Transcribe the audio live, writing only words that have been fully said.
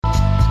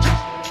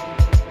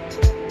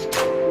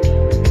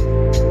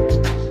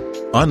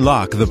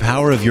Unlock the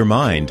power of your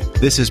mind.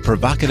 This is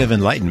Provocative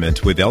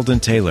Enlightenment with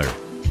Eldon Taylor.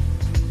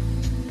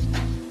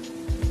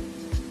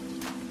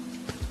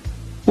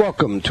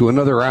 Welcome to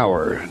another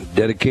hour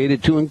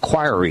dedicated to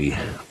inquiry,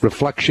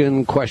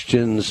 reflection,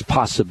 questions,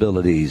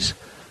 possibilities,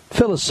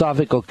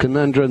 philosophical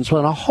conundrums,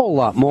 and a whole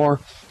lot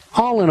more,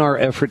 all in our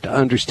effort to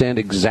understand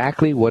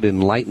exactly what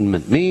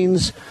enlightenment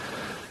means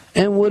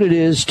and what it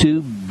is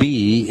to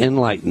be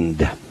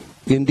enlightened.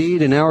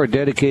 Indeed, an hour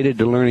dedicated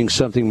to learning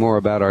something more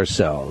about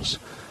ourselves.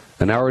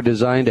 An hour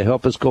designed to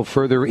help us go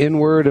further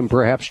inward and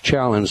perhaps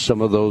challenge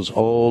some of those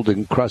old,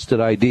 encrusted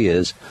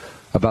ideas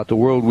about the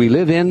world we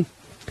live in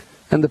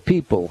and the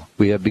people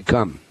we have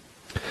become.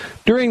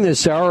 During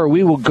this hour,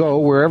 we will go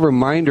wherever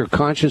mind or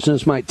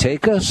consciousness might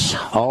take us,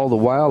 all the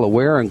while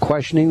aware and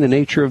questioning the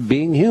nature of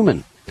being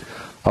human,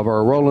 of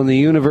our role in the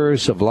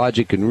universe, of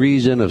logic and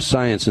reason, of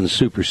science and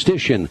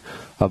superstition,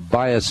 of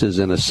biases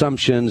and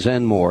assumptions,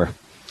 and more.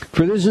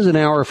 For this is an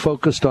hour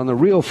focused on the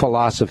real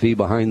philosophy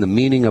behind the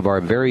meaning of our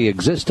very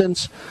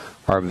existence,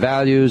 our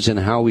values,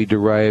 and how we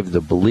derive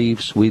the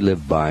beliefs we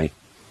live by.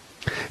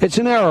 It's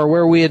an hour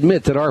where we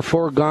admit that our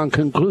foregone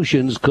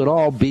conclusions could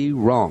all be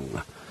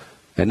wrong,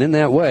 and in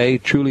that way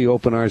truly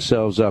open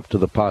ourselves up to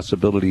the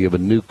possibility of a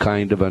new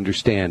kind of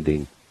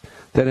understanding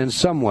that in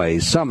some way,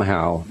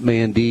 somehow, may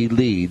indeed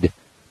lead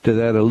to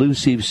that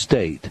elusive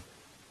state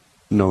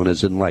known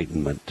as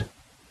enlightenment.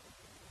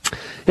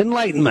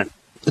 Enlightenment.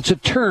 It's a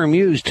term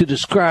used to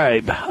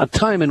describe a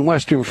time in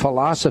Western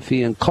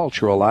philosophy and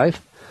cultural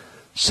life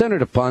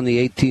centered upon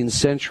the 18th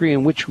century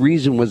in which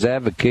reason was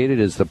advocated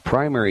as the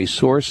primary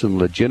source and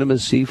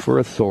legitimacy for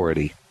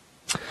authority.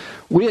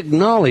 We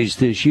acknowledge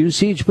this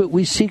usage, but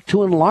we seek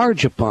to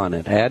enlarge upon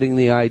it, adding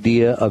the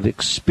idea of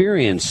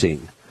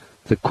experiencing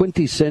the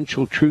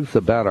quintessential truth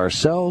about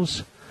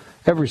ourselves,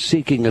 ever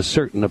seeking a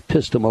certain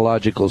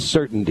epistemological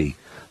certainty,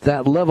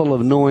 that level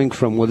of knowing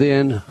from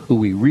within who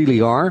we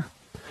really are,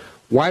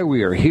 why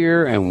we are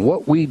here, and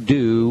what we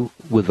do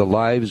with the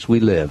lives we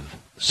live.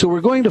 So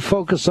we're going to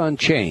focus on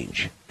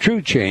change,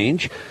 true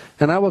change,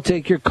 and I will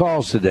take your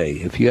calls today.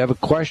 If you have a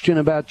question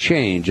about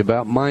change,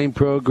 about mind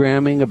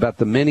programming, about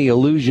the many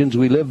illusions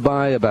we live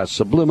by, about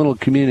subliminal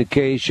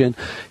communication,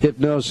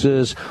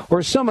 hypnosis,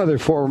 or some other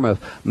form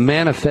of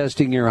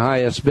manifesting your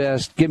highest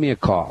best, give me a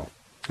call.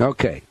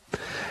 Okay.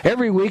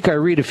 Every week I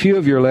read a few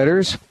of your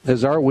letters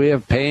as our way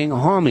of paying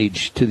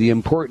homage to the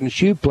importance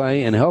you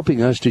play in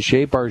helping us to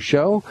shape our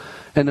show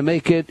and to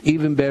make it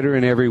even better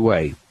in every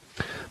way.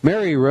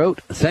 Mary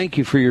wrote, "Thank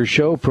you for your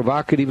show,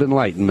 Provocative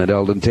Enlightenment,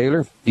 Eldon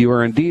Taylor. You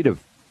are indeed a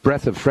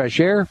breath of fresh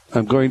air.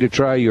 I'm going to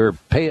try your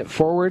Pay It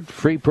Forward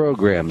free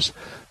programs.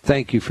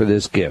 Thank you for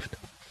this gift."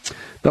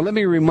 Now let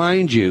me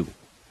remind you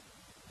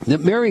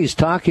that Mary is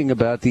talking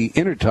about the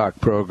InnerTalk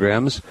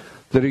programs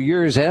that are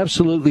yours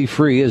absolutely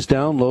free as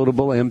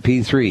downloadable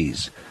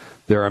MP3s.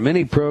 There are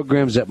many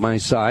programs at my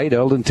site,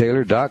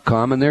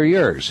 eldontaylor.com, and they're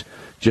yours.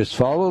 Just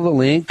follow the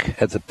link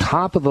at the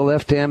top of the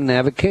left-hand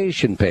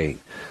navigation pane.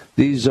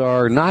 These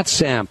are not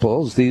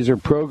samples. These are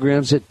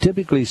programs that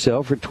typically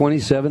sell for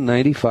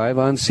 $27.95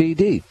 on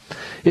CD.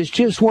 It's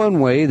just one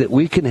way that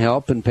we can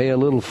help and pay a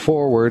little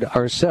forward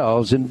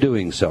ourselves in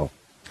doing so.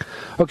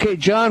 Okay,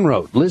 John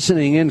wrote,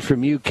 listening in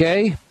from the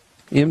UK,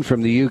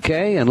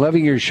 and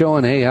loving your show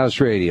on Hay House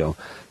Radio.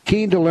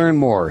 Keen to learn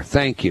more.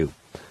 Thank you.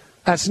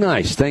 That's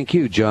nice. Thank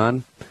you,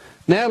 John.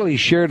 Natalie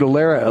shared a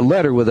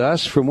letter with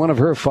us from one of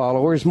her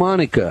followers,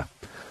 Monica.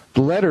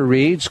 The letter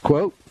reads,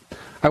 quote,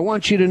 "I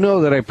want you to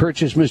know that I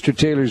purchased Mr.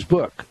 Taylor's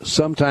book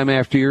sometime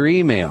after your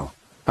email.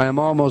 I am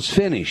almost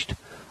finished.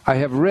 I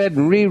have read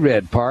and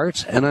reread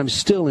parts, and I'm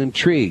still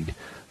intrigued.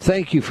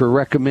 Thank you for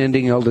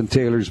recommending Eldon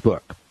Taylor's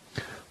book."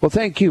 Well,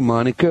 thank you,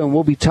 Monica, and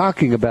we'll be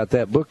talking about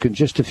that book in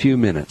just a few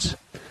minutes.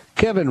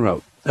 Kevin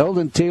wrote,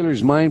 "Eldon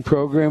Taylor's Mind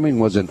Programming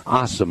was an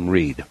awesome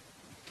read."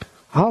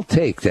 I'll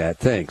take that.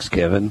 Thanks,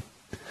 Kevin.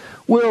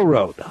 Will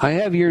wrote, "I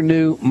have your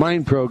new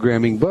Mind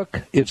Programming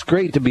book. It's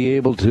great to be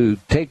able to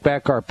take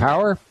back our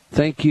power.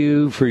 Thank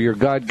you for your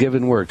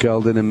God-given work,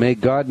 Eldon, and may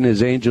God and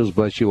his angels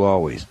bless you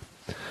always."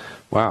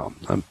 Wow,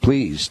 I'm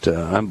pleased.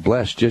 I'm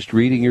blessed just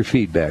reading your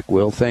feedback,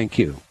 Will. Thank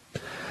you.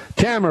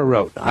 Tamara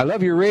wrote, "I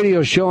love your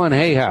radio show on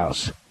Hay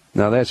House."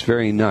 Now, that's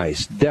very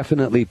nice.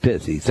 Definitely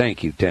pithy.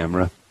 Thank you,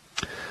 Tamara.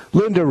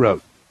 Linda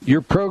wrote,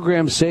 "Your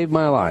program saved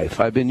my life.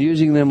 I've been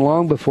using them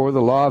long before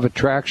the law of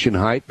attraction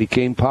hype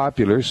became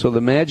popular, so the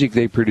magic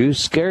they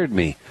produced scared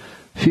me.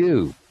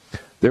 Phew.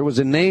 There was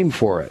a name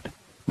for it.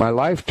 My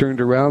life turned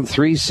around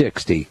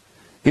 360.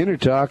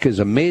 InnerTalk is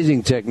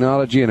amazing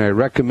technology, and I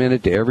recommend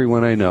it to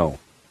everyone I know."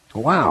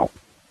 Wow.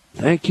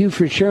 Thank you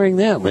for sharing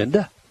that,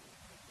 Linda.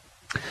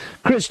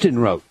 Kristen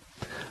wrote,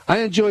 "I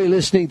enjoy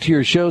listening to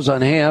your shows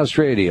on Hay House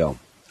Radio.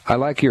 I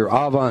like your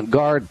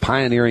avant-garde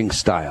pioneering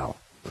style."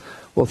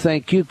 Well,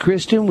 thank you,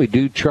 Kristen. We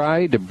do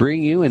try to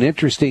bring you an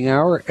interesting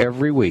hour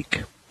every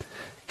week.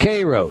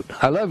 Kay wrote,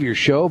 "I love your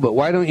show, but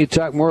why don't you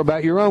talk more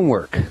about your own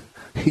work?"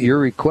 Your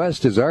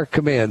request is our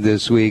command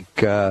this week.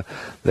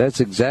 That's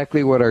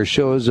exactly what our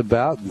show is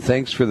about, and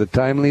thanks for the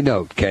timely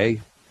note,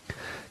 Kay.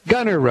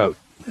 Gunnar wrote,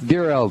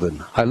 Dear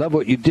Eldon, I love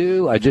what you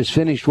do. I just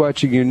finished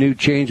watching your new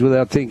Change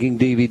Without Thinking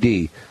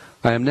DVD.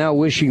 I am now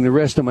wishing the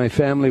rest of my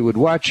family would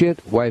watch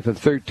it. Wife of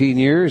 13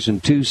 years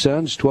and 2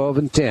 sons, 12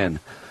 and 10.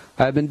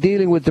 I've been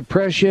dealing with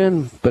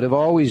depression, but have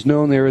always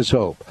known there is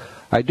hope.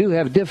 I do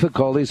have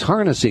difficulties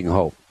harnessing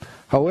hope.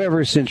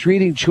 However, since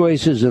reading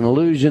Choices and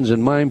Illusions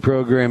and Mind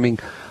Programming,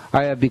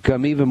 I have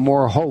become even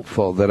more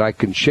hopeful that I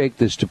can shake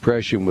this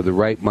depression with the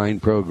right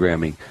mind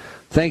programming.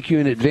 Thank you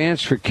in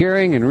advance for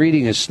caring and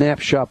reading a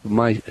snapshot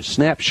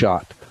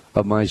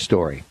of my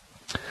story.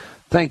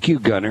 Thank you,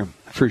 Gunnar,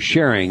 for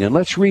sharing. And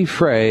let's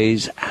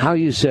rephrase how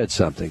you said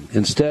something.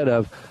 Instead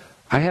of,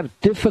 I have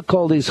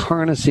difficulties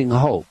harnessing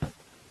hope,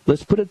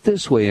 let's put it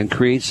this way and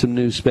create some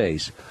new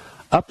space.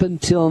 Up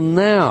until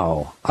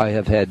now, I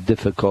have had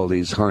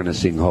difficulties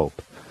harnessing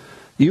hope.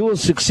 You will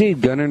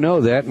succeed, Gunnar. Know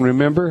that. And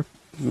remember,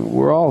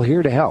 we're all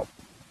here to help.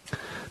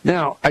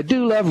 Now, I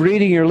do love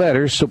reading your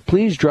letters, so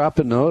please drop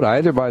a note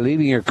either by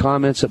leaving your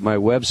comments at my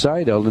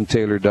website,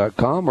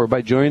 eldontaylor.com, or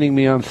by joining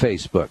me on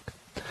Facebook.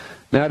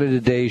 Now to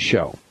today's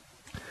show.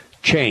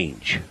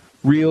 Change,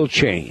 real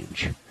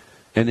change,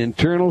 an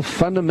internal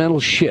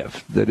fundamental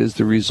shift that is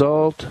the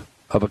result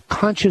of a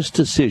conscious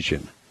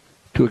decision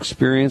to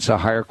experience a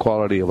higher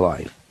quality of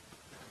life.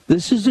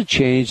 This is the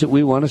change that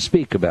we want to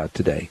speak about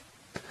today.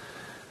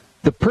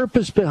 The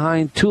purpose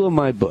behind 2 of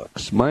my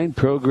books, Mind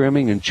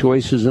Programming and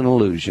Choices and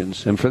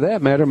Illusions, and for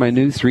that matter, my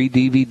new 3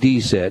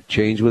 DVD set,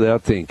 Change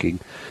Without Thinking,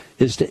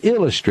 is to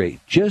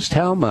illustrate just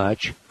how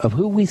much of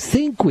who we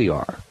think we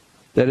are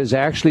that has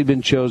actually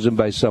been chosen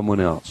by someone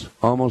else,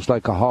 almost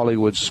like a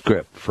Hollywood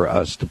script for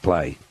us to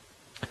play.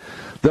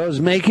 Those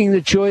making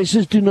the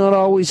choices do not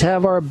always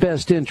have our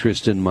best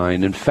interest in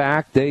mind. In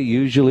fact, they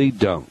usually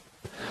don't.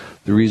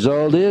 The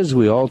result is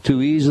we all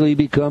too easily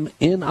become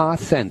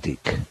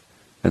inauthentic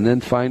and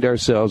then find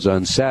ourselves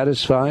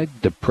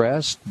unsatisfied,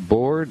 depressed,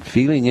 bored,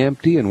 feeling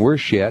empty, and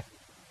worse yet,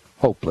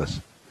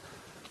 hopeless.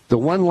 The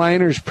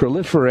one-liners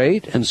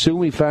proliferate, and soon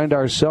we find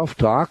our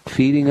self-talk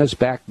feeding us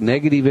back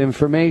negative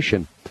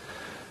information.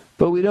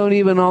 But we don't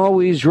even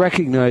always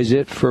recognize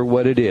it for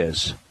what it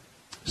is.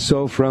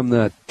 So from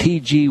the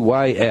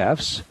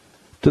TGYFs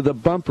to the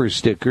bumper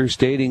sticker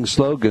stating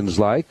slogans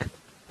like,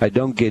 I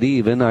don't get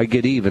even, I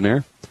get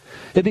evener,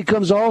 it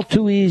becomes all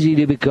too easy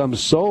to become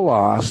so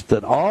lost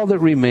that all that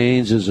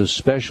remains is a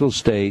special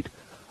state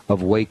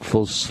of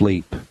wakeful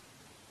sleep.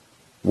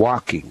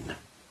 Walking.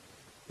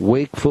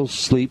 Wakeful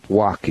sleep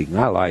walking.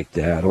 I like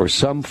that. Or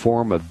some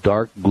form of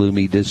dark,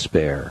 gloomy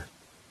despair.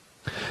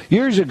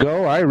 Years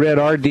ago, I read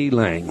R.D.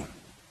 Laing.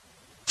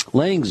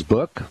 Laing's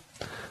book,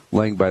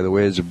 Laing, by the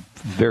way, is a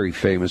very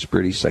famous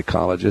British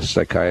psychologist,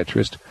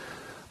 psychiatrist.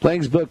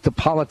 Laing's book, The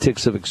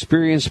Politics of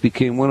Experience,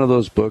 became one of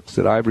those books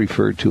that I've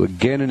referred to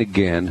again and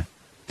again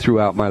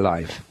throughout my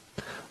life.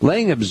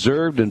 Laing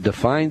observed and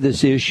defined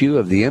this issue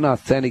of the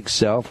inauthentic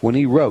self when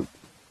he wrote,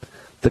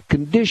 the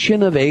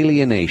condition of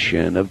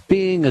alienation, of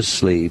being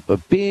asleep,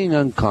 of being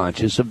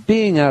unconscious, of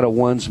being out of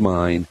one's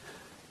mind,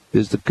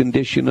 is the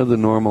condition of the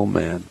normal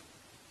man.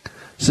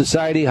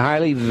 Society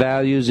highly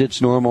values its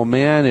normal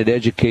man. It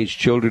educates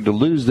children to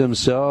lose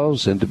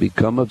themselves and to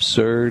become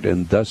absurd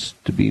and thus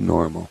to be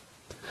normal.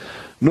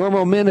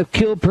 Normal men have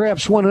killed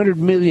perhaps 100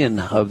 million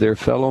of their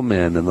fellow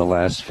men in the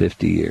last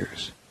 50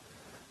 years.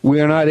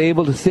 We are not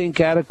able to think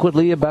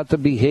adequately about the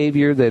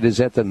behavior that is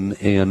at the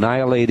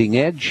annihilating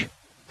edge.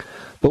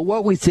 But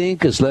what we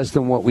think is less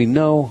than what we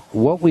know.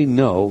 What we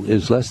know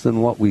is less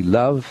than what we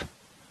love.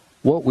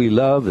 What we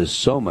love is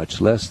so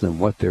much less than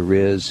what there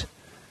is.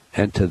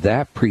 And to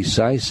that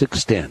precise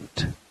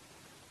extent,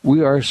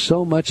 we are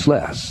so much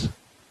less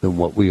than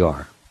what we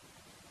are.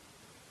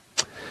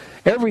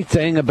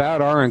 Everything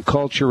about our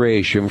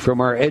enculturation, from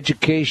our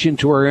education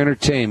to our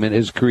entertainment,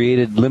 has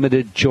created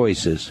limited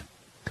choices.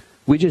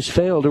 We just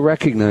fail to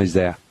recognize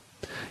that.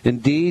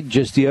 Indeed,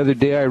 just the other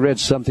day I read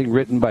something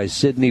written by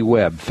Sidney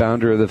Webb,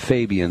 founder of the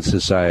Fabian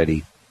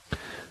Society.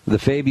 The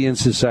Fabian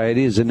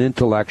Society is an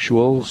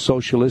intellectual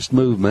socialist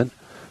movement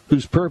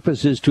whose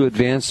purpose is to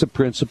advance the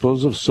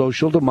principles of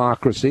social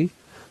democracy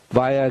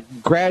via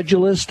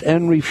gradualist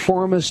and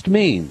reformist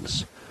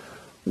means.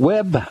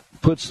 Webb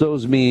puts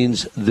those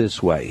means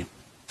this way,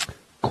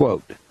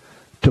 quote,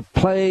 to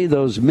play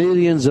those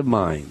millions of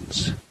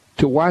minds,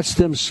 to watch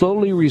them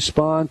slowly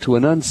respond to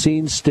an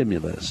unseen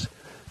stimulus,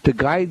 to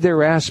guide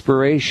their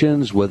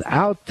aspirations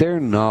without their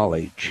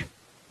knowledge.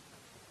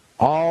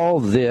 All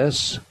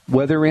this,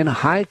 whether in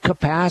high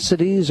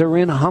capacities or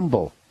in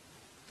humble,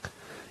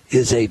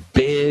 is a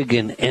big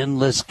and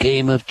endless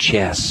game of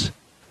chess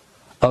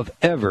of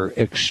ever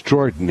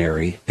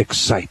extraordinary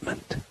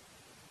excitement.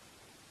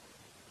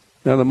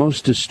 Now, the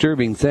most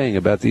disturbing thing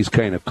about these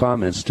kind of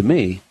comments to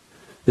me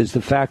is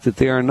the fact that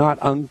they are not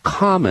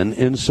uncommon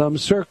in some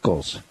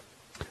circles.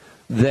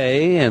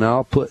 They, and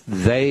I'll put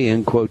they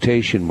in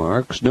quotation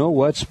marks, know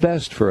what's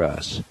best for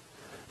us.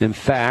 In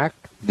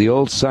fact, the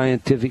old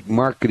scientific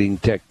marketing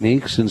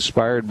techniques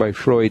inspired by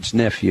Freud's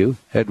nephew,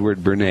 Edward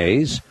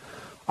Bernays,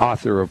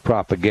 author of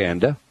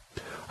Propaganda,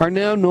 are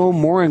now known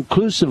more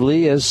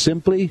inclusively as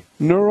simply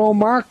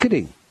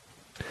neuromarketing.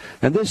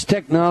 And this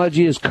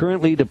technology is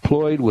currently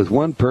deployed with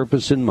one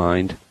purpose in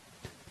mind: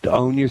 to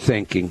own your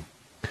thinking.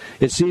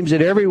 It seems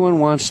that everyone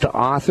wants to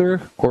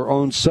author or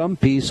own some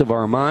piece of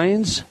our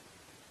minds,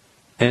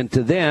 and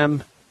to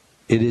them,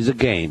 it is a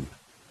game,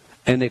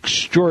 an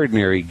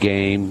extraordinary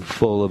game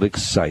full of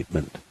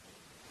excitement.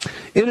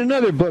 In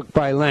another book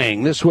by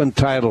Lang, this one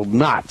titled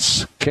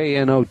Knots,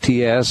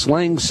 K-N-O-T-S,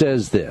 Lang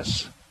says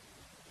this: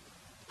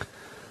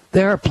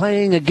 they are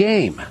playing a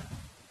game.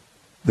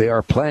 They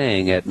are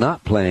playing at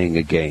not playing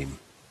a game.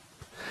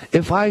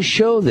 If I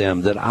show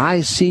them that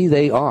I see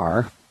they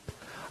are,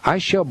 I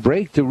shall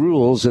break the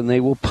rules and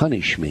they will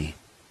punish me.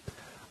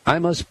 I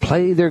must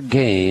play their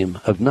game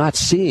of not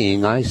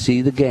seeing I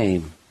see the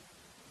game.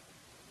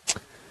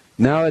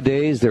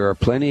 Nowadays, there are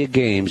plenty of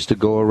games to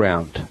go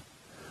around.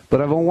 But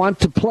if I want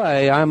to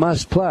play, I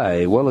must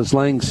play. Well, as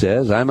Lang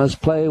says, I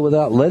must play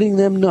without letting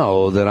them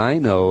know that I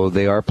know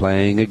they are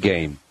playing a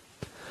game.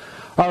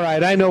 All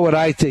right, I know what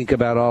I think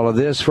about all of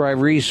this, for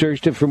I've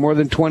researched it for more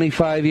than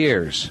 25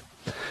 years.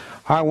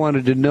 I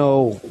wanted to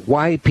know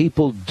why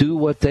people do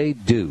what they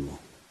do.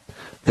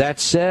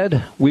 That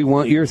said, we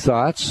want your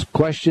thoughts,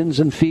 questions,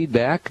 and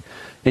feedback,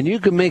 and you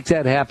can make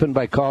that happen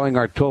by calling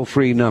our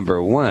toll-free number,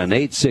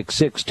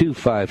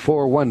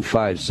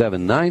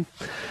 1-866-254-1579.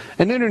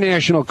 And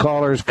international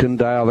callers can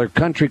dial their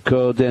country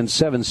code, then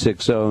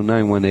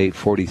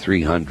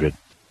 760-918-4300.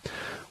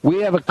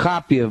 We have a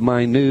copy of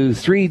my new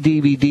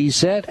 3-DVD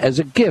set as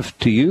a gift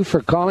to you for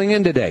calling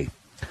in today.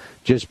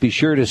 Just be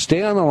sure to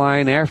stay on the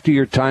line after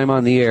your time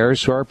on the air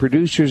so our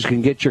producers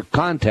can get your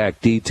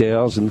contact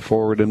details and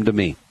forward them to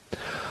me.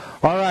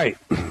 All right,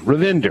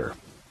 Ravinder,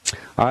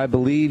 I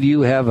believe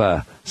you have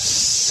a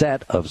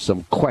set of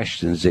some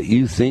questions that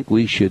you think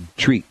we should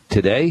treat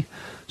today.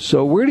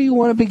 So where do you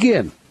want to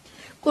begin?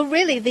 Well,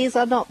 really, these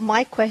are not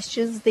my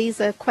questions. These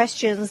are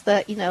questions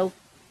that,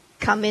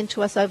 come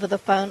into us over the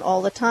phone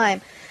all the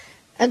time.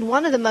 And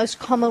one of the most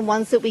common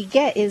ones that we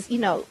get is,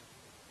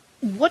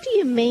 what do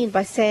you mean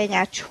by saying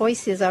our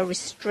choices are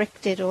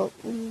restricted or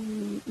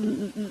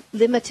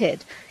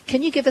limited?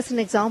 Can you give us an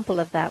example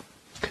of that?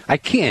 I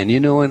can,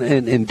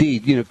 and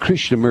indeed,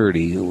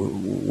 Krishnamurti,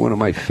 one of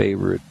my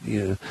favorite,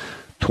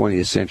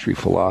 20th century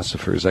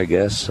philosophers, I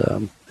guess,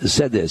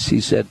 said this. He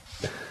said,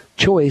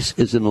 choice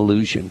is an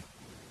illusion.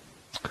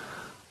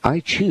 I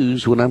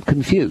choose when I'm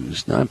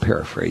confused. Now, I'm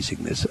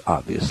paraphrasing this,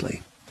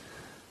 obviously.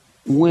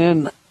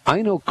 When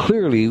I know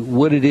clearly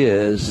what it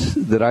is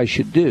that I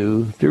should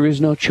do, there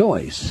is no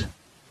choice.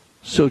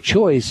 So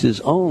choice is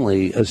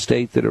only a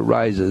state that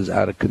arises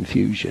out of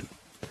confusion.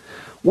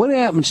 What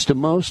happens to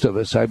most of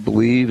us, I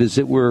believe, is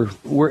that we're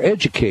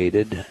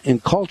educated,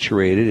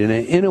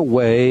 enculturated in a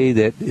way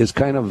that is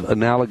kind of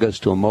analogous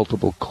to a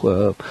multiple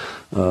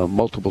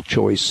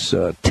choice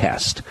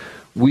test.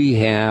 We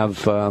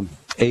have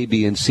A,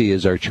 B, and C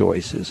as our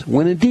choices,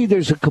 when indeed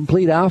there's a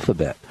complete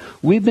alphabet.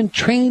 We've been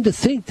trained to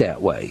think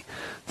that way.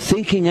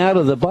 Thinking out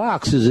of the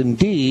box is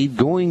indeed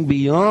going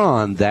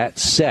beyond that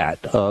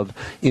set of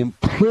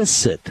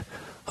implicit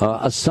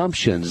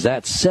assumptions,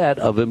 that set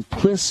of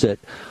implicit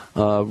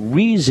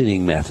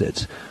reasoning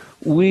methods.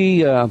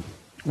 We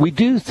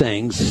do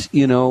things,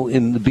 in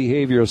the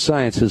behavioral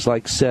sciences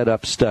like set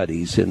up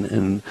studies,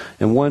 and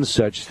one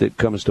such that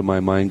comes to my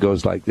mind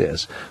goes like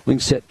this. We can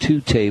set two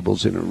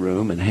tables in a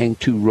room and hang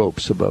two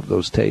ropes above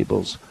those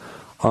tables.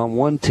 On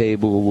one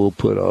table, we'll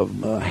put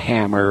a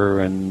hammer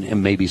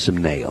and maybe some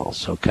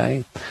nails,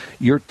 okay?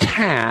 Your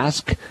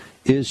task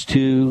is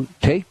to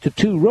take the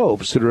two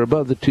ropes that are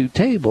above the two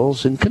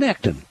tables and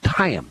connect them,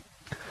 tie them.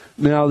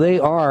 Now, they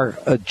are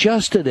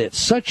adjusted at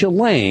such a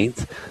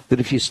length that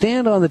if you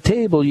stand on the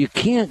table, you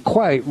can't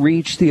quite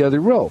reach the other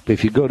rope.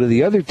 If you go to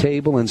the other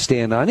table and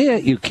stand on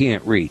it, you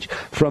can't reach.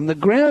 From the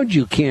ground,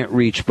 you can't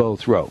reach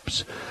both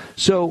ropes.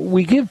 So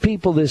we give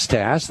people this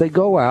task. They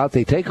go out,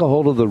 they take a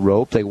hold of the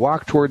rope, they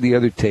walk toward the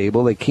other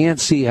table. They can't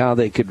see how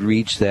they could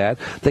reach that.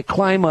 They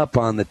climb up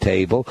on the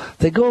table.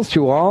 They go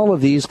through all of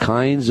these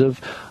kinds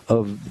of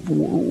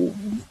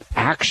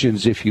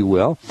actions, if you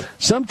will.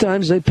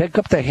 Sometimes they pick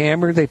up the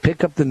hammer, they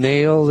pick up the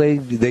nail,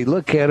 they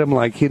look at them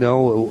like,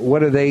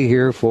 what are they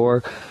here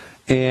for?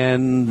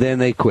 And then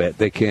they quit.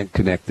 They can't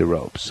connect the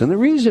ropes. And the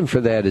reason for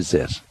that is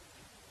this.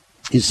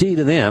 You see,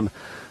 to them,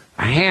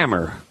 a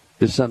hammer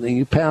is something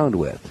you pound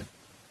with.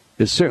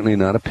 It's certainly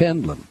not a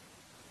pendulum.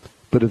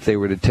 But if they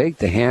were to take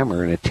the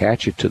hammer and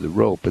attach it to the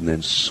rope and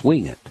then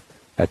swing it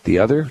at the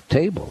other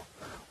table,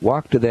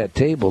 walk to that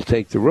table,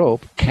 take the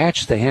rope,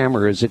 catch the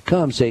hammer as it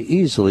comes, they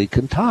easily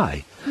can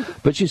tie.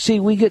 But you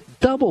see, we get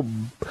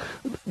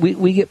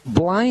we get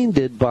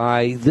blinded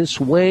by this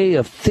way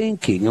of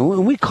thinking.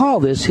 And we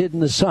call this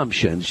hidden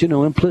assumptions,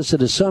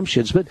 implicit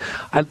assumptions. But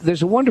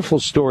there's a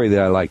wonderful story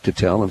that I like to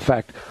tell. In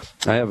fact,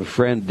 I have a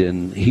friend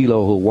in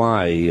Hilo,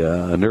 Hawaii,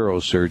 a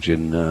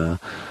neurosurgeon,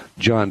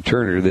 John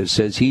Turner, that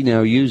says he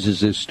now uses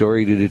this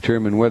story to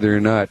determine whether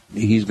or not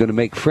he's going to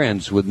make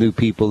friends with new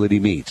people that he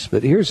meets.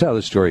 But here's how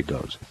the story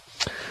goes.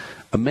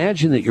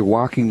 Imagine that you're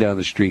walking down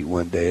the street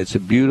one day. It's a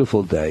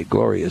beautiful day,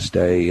 glorious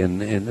day,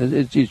 and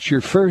it's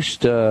your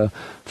first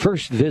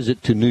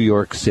visit to New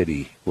York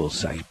City, we'll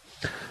say.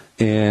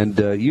 and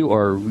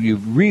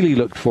you've really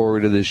looked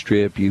forward to this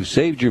trip. You've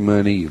saved your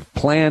money, you've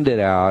planned it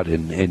out,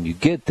 and you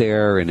get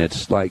there, and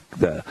it's like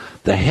the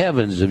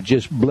heavens have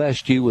just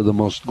blessed you with the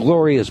most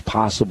glorious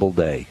possible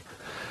day.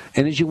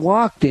 And as you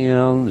walk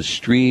down the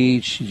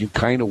streets, you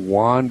kind of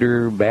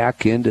wander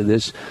back into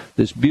this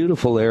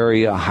beautiful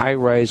area,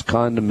 high-rise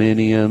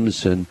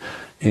condominiums,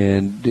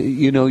 and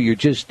you're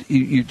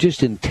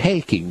just in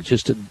taking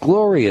just a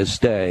glorious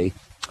day.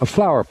 A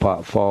flower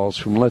pot falls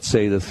from, let's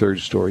say, the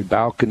third-story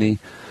balcony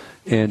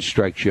and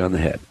strikes you on the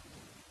head.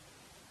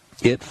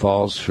 It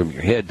falls from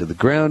your head to the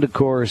ground, of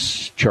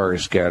course.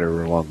 Chars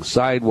scatter along the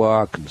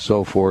sidewalk and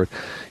so forth.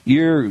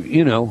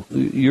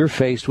 You're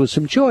faced with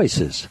some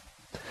choices.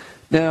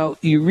 Now,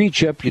 you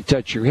reach up, you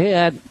touch your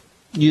head,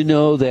 you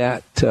know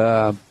that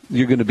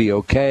you're going to be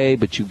okay,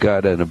 but you've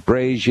got an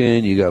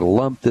abrasion, you got a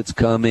lump that's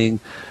coming,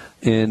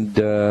 and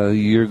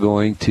you're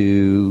going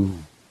to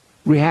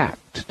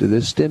react to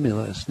this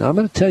stimulus. Now, I'm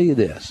going to tell you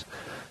this.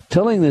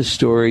 Telling this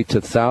story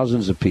to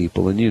thousands of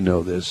people, and you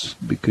know this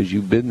because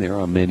you've been there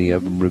on many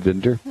of them,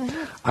 Ravinder,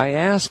 I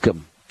ask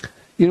them,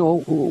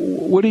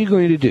 what are you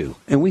going to do?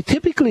 And we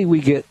typically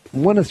get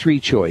one of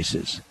three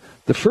choices.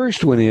 The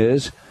first one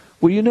is,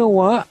 well, you know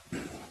what?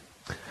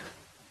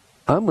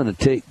 I'm going to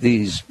take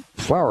these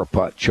flower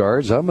pot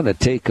chars, I'm going to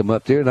take them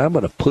up there, and I'm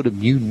going to put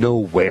them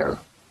where.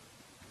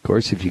 Of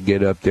course, if you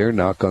get up there,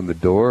 knock on the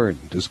door,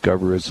 and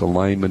discover it's a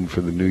lineman for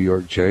the New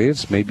York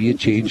Giants, maybe you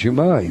change your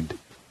mind.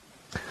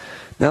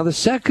 Now, the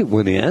second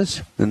one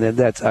is, and then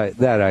that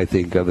I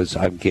think of as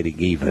I'm getting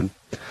even.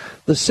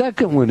 The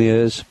second one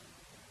is,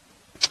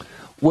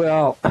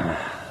 well,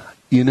 I'm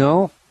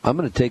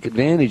going to take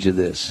advantage of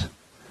this.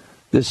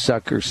 This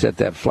sucker set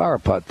that flower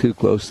pot too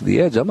close to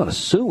the edge. I'm going to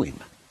sue him.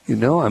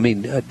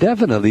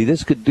 Definitely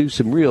this could do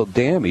some real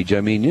damage.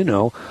 Maybe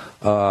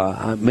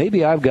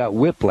I've got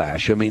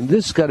whiplash.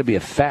 This has got to be a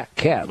fat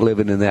cat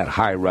living in that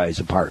high-rise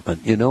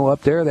apartment,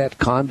 up there, that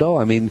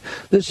condo.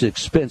 This is an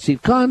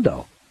expensive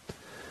condo.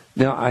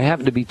 Now, I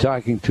happen to be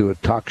talking to a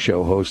talk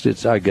show host.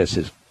 It's a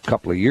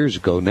couple of years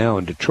ago now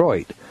in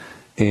Detroit.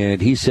 And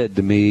he said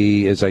to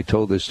me, as I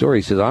told this story,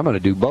 he says, I'm going to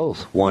do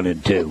both, 1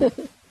 and 2.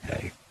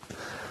 Okay.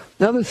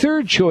 Now, the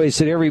third choice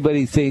that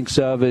everybody thinks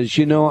of is,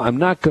 I'm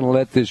not going to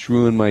let this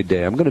ruin my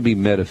day. I'm going to be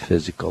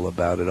metaphysical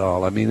about it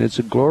all. It's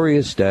a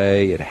glorious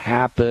day. It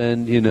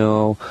happened,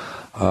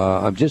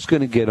 I'm just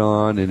going to get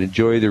on and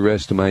enjoy the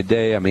rest of my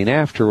day.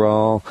 After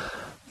all,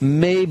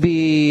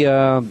 maybe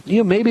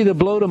the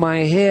blow to my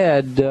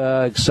head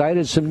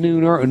excited some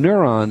new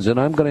neurons, and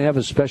I'm going to have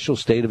a special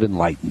state of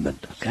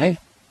enlightenment, okay?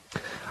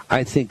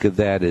 I think of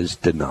that as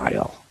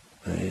denial.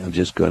 Okay? I'm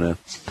just going to...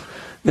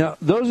 Now,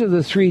 those are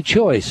the three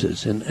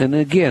choices. And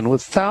again,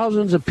 with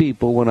thousands of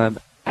people, when I'm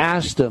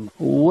asked them,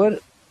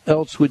 what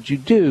else would you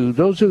do?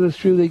 Those are the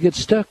three they get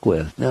stuck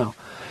with. Now,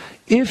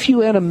 if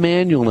you had a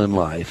manual in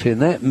life, and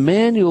that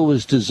manual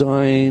was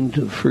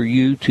designed for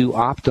you to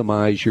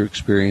optimize your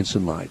experience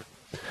in life,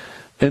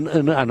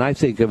 and I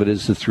think of it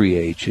as the 3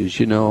 H's,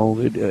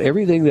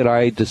 everything that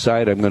I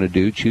decide I'm going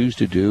to choose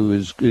to do,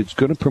 it's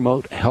going to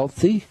promote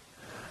healthy,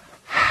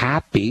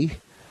 happy,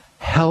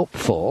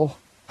 helpful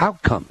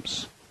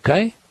outcomes.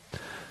 Okay?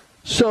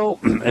 So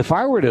if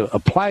I were to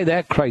apply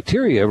that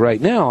criteria right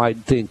now,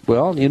 I'd think,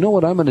 well, you know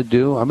what I'm going to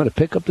do? I'm going to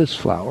pick up this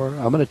flower.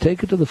 I'm going to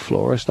take it to the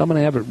florist. I'm going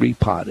to have it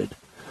repotted.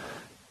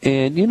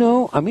 And,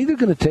 I'm either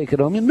going to take it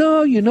home.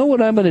 No, you know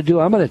what I'm going to do?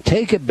 I'm going to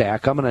take it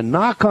back. I'm going to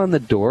knock on the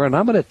door, and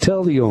I'm going to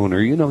tell the owner,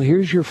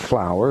 here's your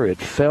flower. It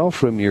fell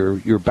from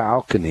your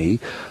balcony.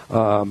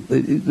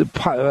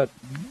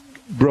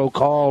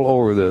 Broke all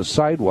over the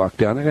sidewalk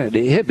down there. It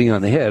hit me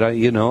on the head,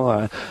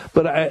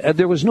 but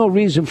there was no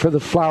reason for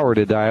the flower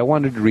to die. I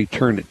wanted to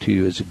return it to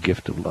you as a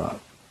gift of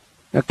love.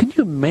 Now, can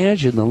you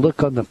imagine the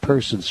look on the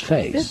person's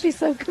face? They'd be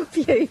so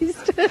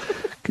confused.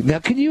 Now,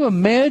 can you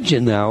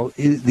imagine now,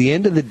 at the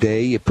end of the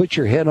day, you put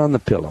your head on the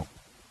pillow,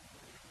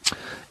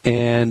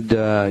 and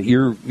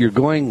you're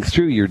going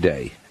through your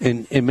day,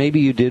 and maybe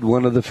you did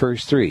one of the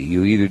first three.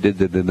 You either did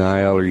the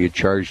denial, or you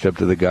charged up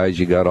to the guys,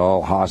 you got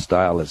all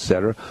hostile,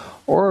 etc.,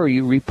 or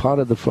you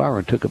repotted the flower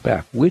and took it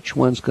back. Which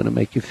one's going to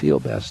make you feel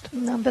best?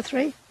 Number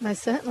 3,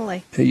 most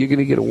certainly. You're going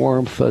to get a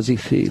warm, fuzzy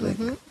feeling.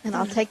 Mm-hmm. And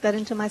I'll take that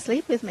into my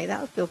sleep with me.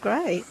 That would feel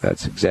great.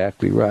 That's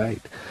exactly right.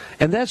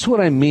 And that's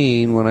what I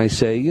mean when I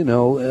say,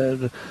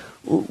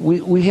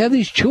 we have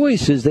these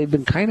choices. They've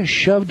been kind of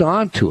shoved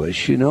onto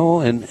us,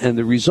 and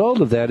the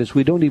result of that is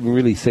we don't even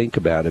really think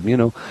about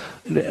them.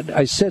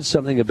 I said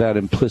something about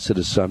implicit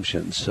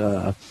assumptions.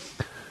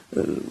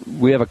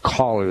 We have a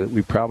caller that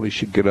we probably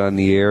should get on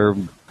the air.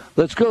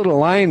 Let's go to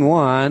line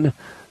 1.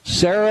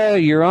 Sarah,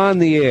 you're on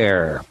the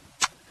air.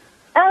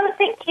 Oh,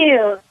 thank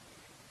you.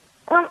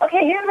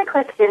 Okay, here's my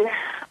question.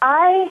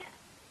 I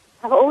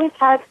have always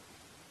had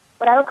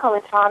what I would call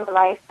a charmed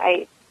life.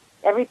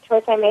 Every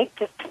choice I make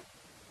just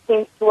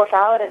seems to work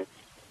out. And,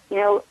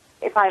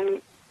 if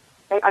I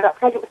got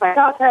pregnant with my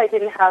daughter,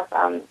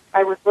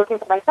 I was working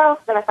for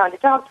myself, then I found a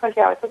job 20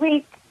 hours a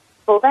week,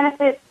 full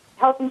benefits,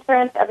 health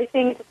insurance,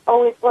 everything just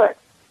always worked.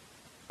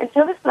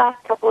 until this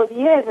last couple of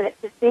years, and it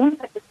just seems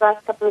like this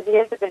last couple of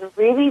years have been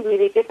really,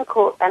 really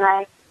difficult, and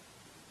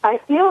I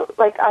feel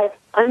like I've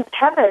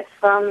untethered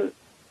from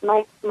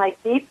my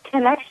deep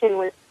connection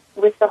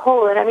with the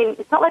whole. And I mean,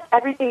 it's not like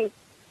everything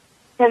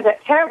turns out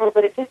terrible,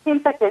 but it just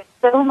seems like there's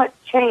so much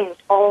change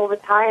all the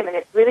time, and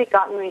it's really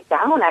gotten me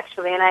down,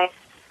 actually. And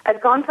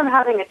I've gone from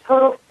having a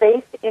total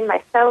faith in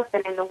myself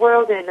and in the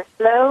world and in the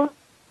flow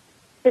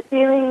to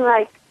feeling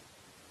like,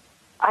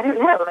 I don't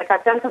know, like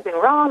I've done something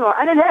wrong, or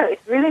I don't know.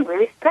 It's really,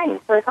 really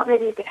strange. So I thought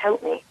maybe you could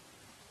help me.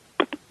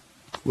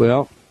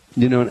 Well,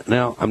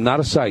 now I'm not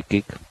a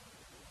psychic.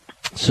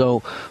 So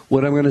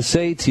what I'm going to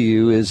say to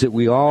you is that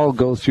we all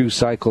go through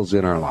cycles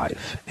in our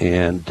life.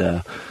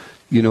 And,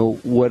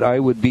 what I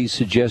would be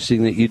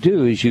suggesting that you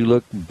do is you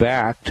look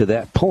back to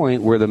that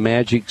point where the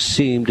magic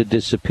seemed to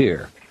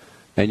disappear.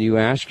 And you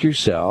ask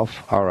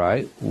yourself, all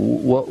right,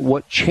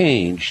 what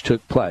change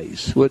took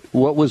place? What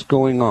was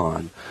going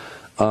on?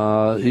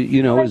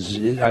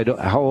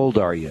 How old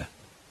are you?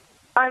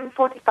 I'm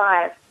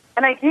 45.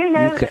 And I do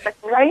know that like,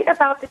 right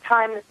about the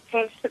time this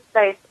change took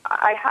place,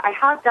 I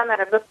have done that.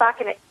 I've looked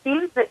back, and it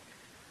seems that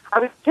I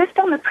was just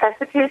on the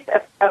precipice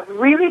of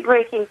really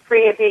breaking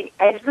free, of being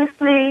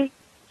edgelessly,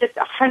 just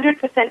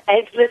 100%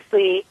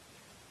 edgelessly,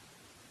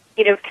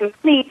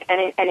 complete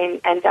and in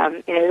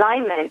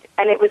alignment.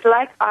 And it was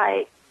like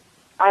I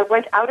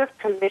went out of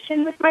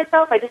commission with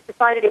myself. I just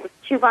decided it was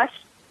too much,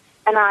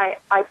 and I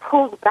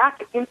pulled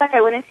back. It seems like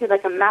I went into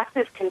like a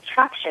massive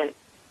contraction.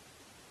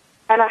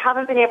 And I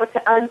haven't been able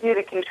to undo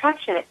the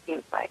contraction, it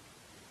seems like.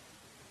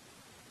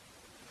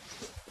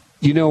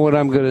 You know what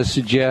I'm going to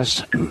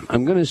suggest?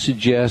 I'm going to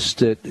suggest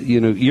that,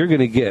 you're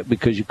going to get,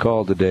 because you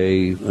called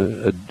today,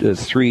 a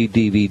 3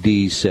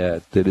 DVD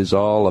set that is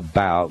all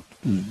about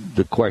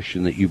the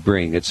question that you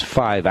bring. It's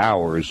 5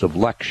 hours of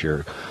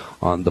lecture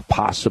on the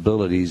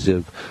possibilities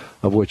of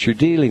what you're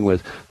dealing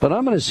with. But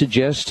I'm going to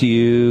suggest to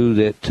you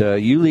that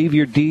you leave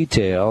your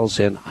details,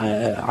 and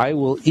I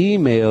will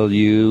email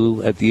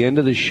you at the end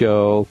of the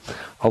show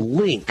a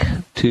link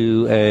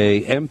to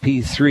a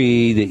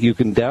MP3 that you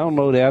can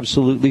download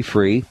absolutely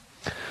free.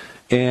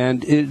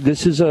 And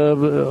this is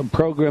a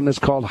program that's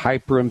called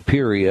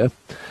Hyperimperia.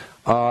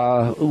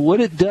 What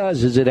it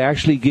does is it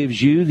actually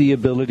gives you the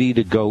ability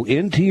to go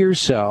into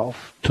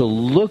yourself, to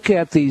look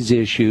at these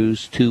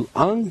issues, to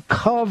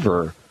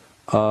uncover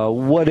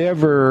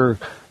whatever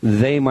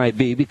they might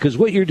be, because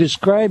what you're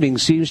describing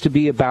seems to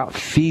be about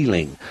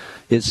feeling.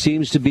 It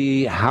seems to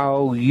be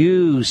how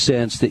you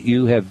sense that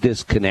you have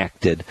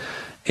disconnected.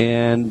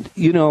 And,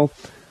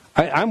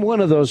 I'm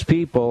one of those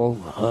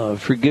people,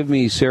 forgive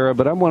me, Sarah,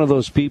 but I'm one of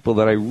those people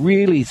that I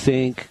really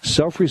think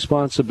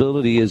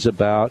self-responsibility is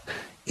about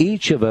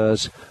each of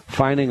us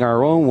finding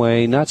our own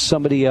way, not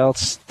somebody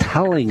else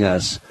telling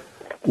us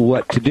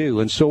what to do.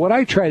 And so what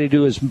I try to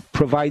do is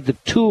provide the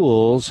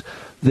tools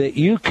that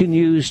you can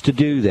use to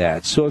do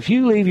that. So if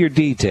you leave your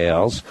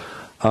details,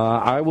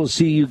 I will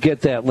see you get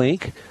that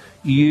link.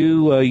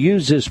 You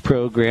use this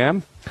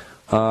program.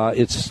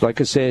 It's, like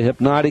I say, a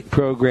hypnotic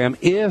program.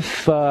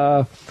 If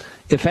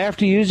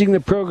after using the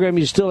program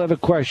you still have a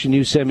question,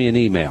 you send me an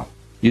email.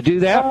 You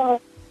do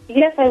that?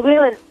 Yes, I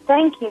will, and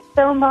thank you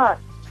so much.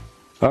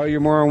 Oh,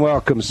 you're more than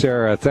welcome,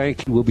 Sarah.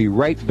 Thank you. We'll be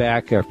right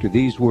back after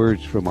these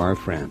words from our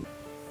friend.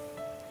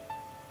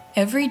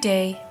 Every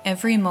day,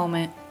 every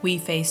moment, we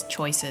face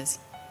choices.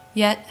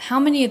 Yet, how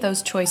many of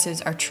those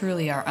choices are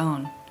truly our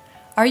own?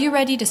 Are you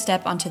ready to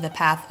step onto the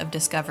path of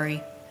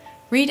discovery?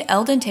 Read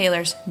Eldon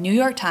Taylor's New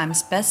York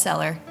Times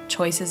bestseller,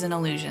 Choices and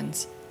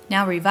Illusions,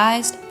 now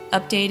revised,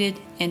 updated,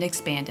 and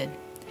expanded.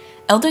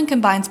 Eldon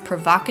combines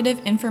provocative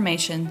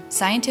information,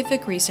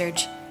 scientific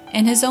research,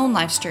 and his own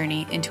life's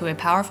journey into a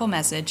powerful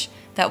message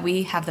that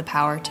we have the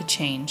power to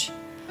change.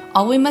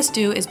 All we must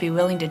do is be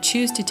willing to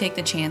choose to take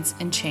the chance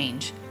and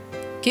change.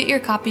 Get your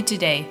copy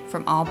today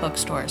from all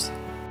bookstores.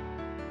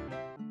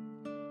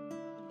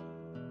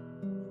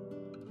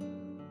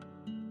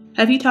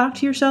 Have you talked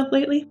to yourself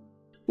lately?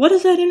 What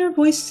does that inner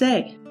voice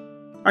say?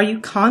 Are you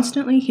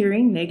constantly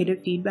hearing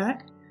negative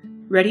feedback?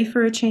 Ready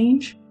for a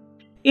change?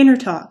 Inner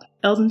Talk,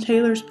 Eldon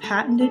Taylor's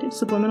patented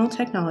subliminal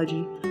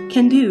technology,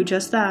 can do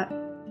just that.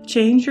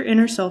 Change your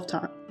inner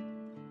self-talk.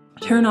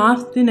 Turn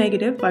off the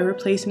negative by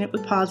replacing it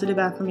with positive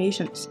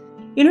affirmations.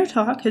 Inner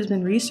Talk has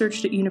been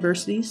researched at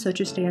universities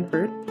such as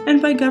Stanford and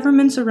by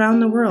governments around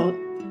the world,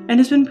 and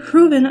has been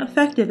proven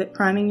effective at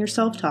priming your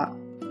self-talk.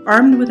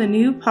 Armed with a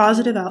new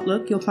positive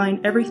outlook, you'll find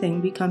everything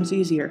becomes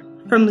easier.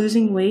 From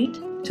losing weight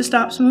to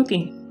stop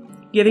smoking,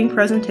 giving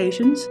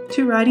presentations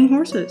to riding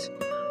horses.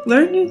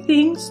 Learn new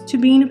things to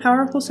being a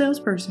powerful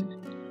salesperson.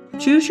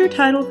 Choose your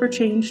title for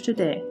change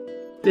today.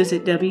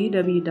 Visit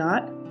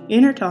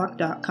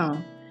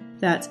www.innertalk.com.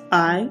 That's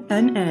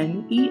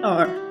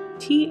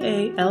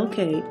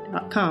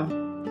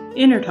INNERTALK.com.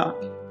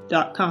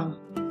 Innertalk.com.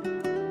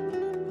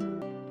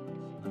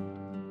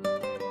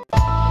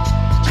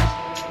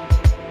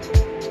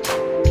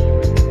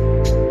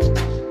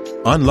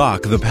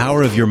 Unlock the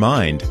power of your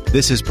mind.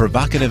 This is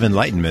Provocative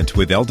Enlightenment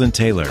with Eldon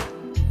Taylor.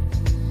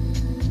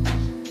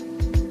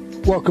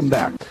 Welcome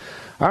back.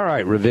 All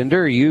right,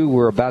 Ravinder, you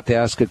were about to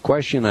ask a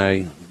question.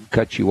 I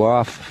cut you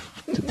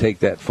off to take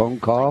that phone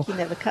call. You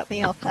never cut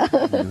me off.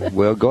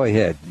 Well, go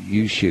ahead.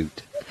 You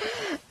shoot.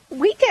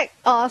 We get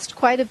asked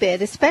quite a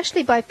bit,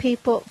 especially by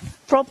people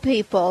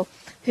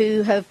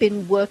who have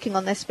been working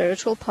on their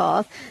spiritual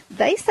path.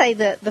 They say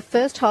that the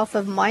first half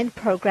of mind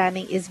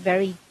programming is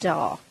very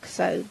dark,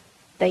 so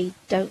they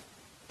don't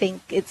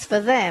think it's for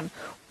them.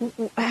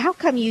 How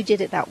come you did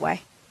it that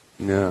way?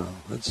 No,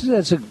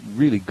 that's a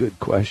really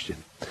good question.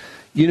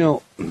 You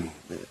know,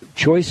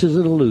 Choices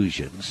and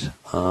Illusions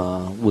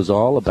was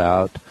all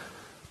about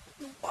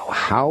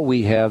how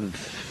we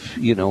have,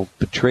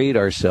 betrayed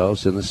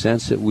ourselves in the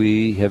sense that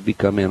we have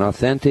become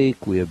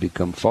inauthentic, we have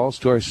become false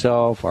to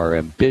ourselves, our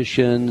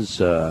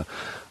ambitions,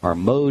 our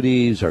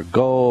motives, our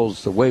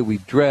goals, the way we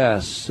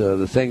dress,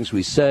 the things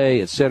we say,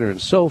 etc.,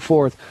 and so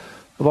forth,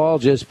 have all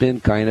just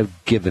been kind of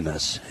given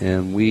us.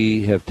 And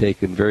we have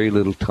taken very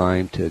little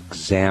time to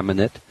examine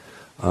it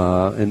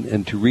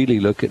and to really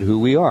look at who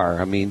we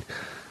are. I mean,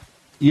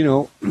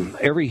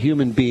 every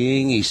human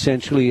being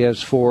essentially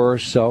has 4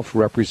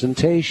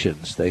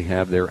 self-representations. They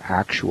have their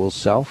actual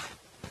self,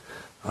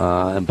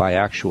 and by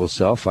actual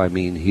self, I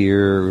mean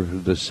here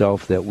the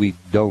self that we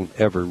don't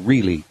ever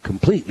really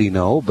completely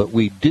know, but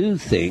we do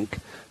think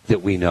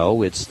that we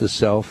know. It's the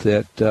self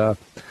that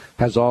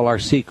has all our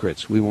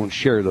secrets. We won't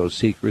share those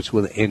secrets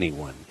with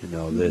anyone,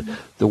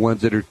 the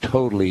ones that are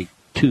totally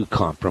too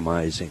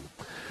compromising.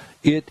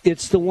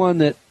 It's the one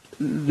that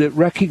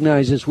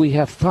recognizes we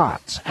have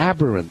thoughts,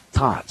 aberrant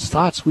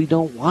thoughts we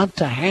don't want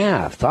to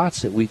have,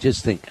 thoughts that we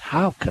just think,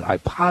 how could I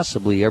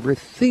possibly ever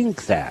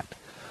think that?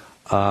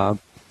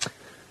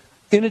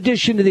 In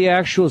addition to the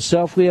actual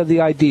self, we have the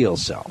ideal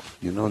self.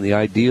 And the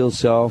ideal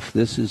self,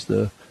 this is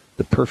the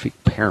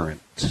perfect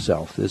parent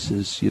self. This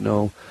is,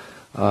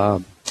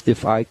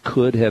 if I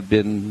could have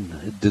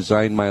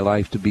designed my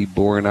life to be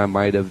born, I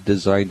might have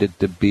designed it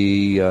to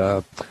be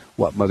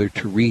Mother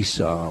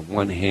Teresa on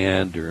one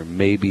hand, or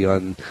maybe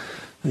on,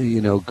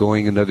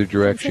 going another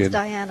direction. This is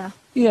Diana.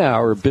 Yeah,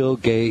 or Bill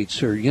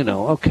Gates, or,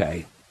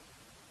 okay.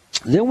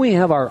 Then we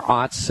have our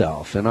ought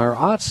self, and our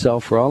ought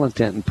self, for all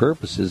intent and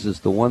purposes,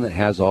 is the one that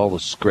has all the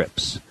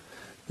scripts.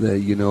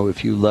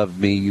 If you loved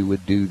me, you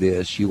would do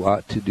this, you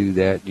ought to do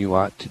that, you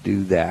ought to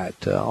do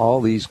that. All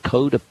these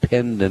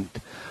codependent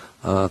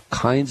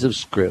kinds of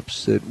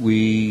scripts that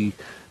we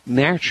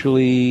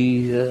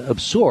naturally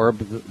absorb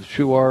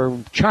through our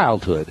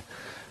childhood.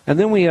 And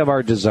then we have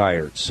our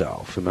desired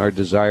self, and our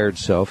desired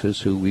self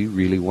is who we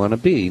really want to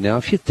be. Now,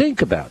 if you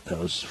think about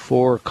those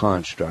 4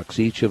 constructs,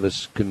 each of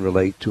us can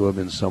relate to them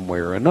in some way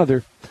or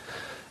another.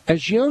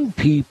 As young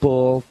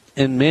people,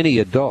 and many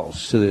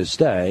adults to this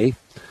day,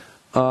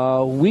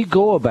 we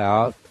go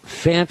about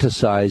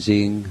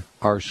fantasizing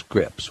our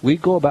scripts. We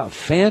go about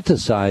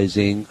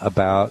fantasizing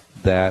about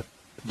that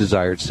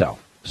desired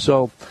self.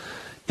 So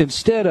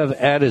instead of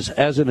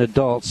as an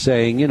adult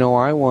saying,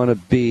 I want to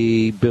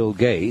be Bill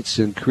Gates,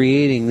 and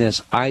creating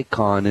this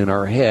icon in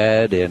our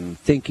head and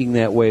thinking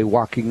that way,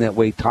 walking that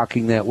way,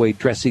 talking that way,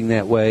 dressing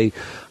that way,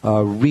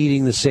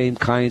 reading the same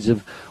kinds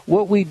of...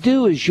 What we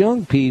do as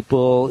young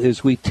people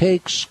is we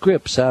take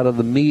scripts out of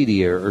the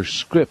media or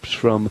scripts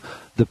from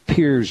the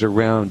peers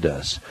around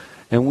us,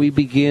 and we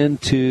begin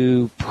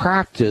to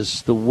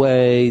practice the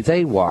way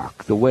they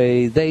walk, the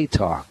way they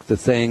talk, the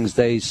things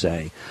they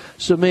say.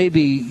 So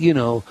maybe,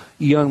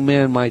 young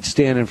men might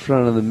stand in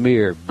front of the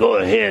mirror. Go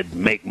ahead,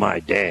 make my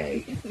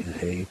day.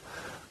 Okay?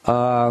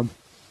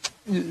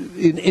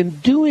 In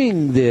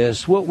doing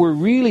this, what we're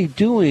really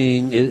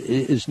doing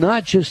is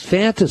not just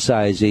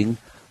fantasizing,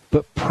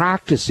 but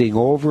practicing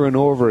over and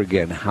over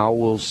again how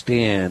we'll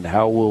stand,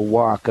 how we'll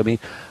walk. I mean,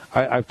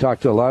 I've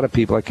talked to a lot of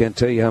people. I can't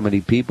tell you how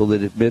many people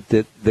that admit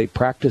that they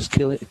practice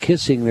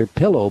kissing their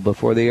pillow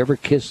before they ever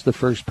kiss the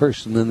first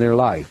person in their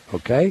life.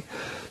 Okay?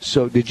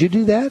 So did you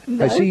do that?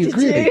 No, I see you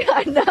grinning.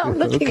 I know, I'm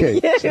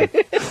looking at you.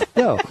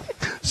 No.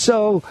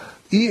 So,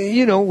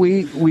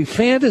 we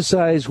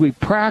fantasize, we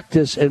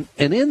practice, and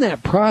in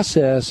that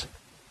process,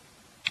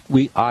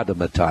 we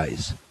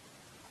automatize.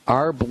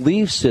 Our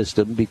belief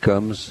system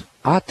becomes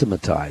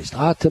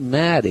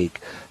automatic,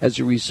 as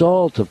a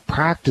result of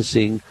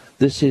practicing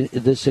this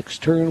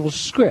external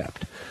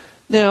script.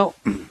 Now,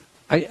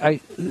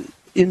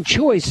 in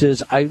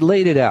Choices, I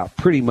laid it out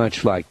pretty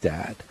much like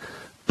that.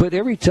 But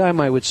every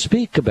time I would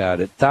speak about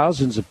it,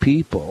 thousands of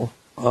people,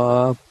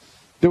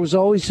 there was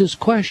always this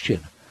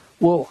question,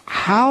 well,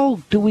 how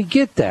do we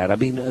get that? I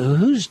mean,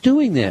 who's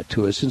doing that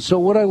to us? And so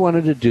what I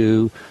wanted to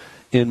do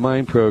in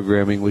mind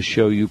programming was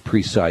show you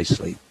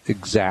precisely,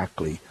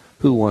 exactly,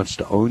 who wants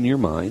to own your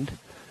mind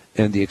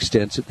and the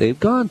extents that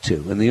they've gone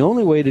to. And the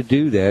only way to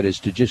do that is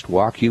to just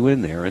walk you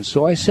in there. And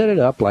so I set it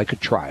up like a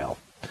trial.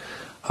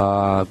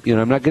 I'm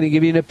not going to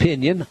give you an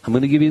opinion. I'm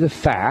going to give you the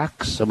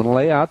facts. I'm going to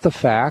lay out the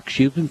facts.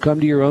 You can come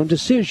to your own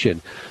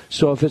decision.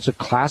 So if it's a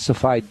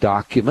classified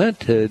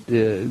document that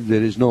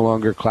is no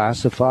longer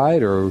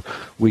classified or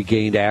we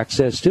gained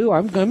access to,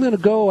 I'm going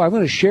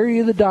to share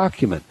you the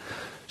document.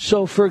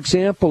 So, for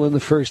example, in the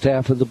first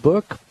half of the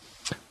book,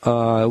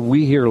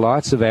 we hear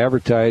lots of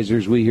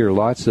advertisers, we hear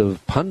lots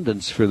of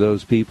pundits for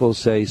those people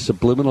say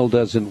subliminal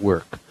doesn't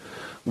work.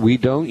 We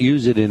don't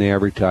use it in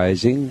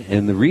advertising,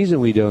 and the reason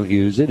we don't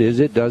use it is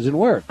it doesn't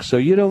work. So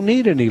you don't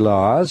need any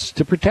laws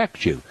to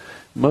protect you.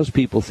 Most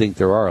people think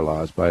there are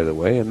laws, by the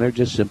way, and there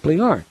just simply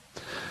aren't.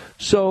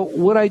 So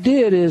what I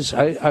did is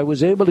I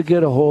was able to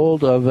get a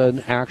hold of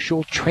an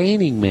actual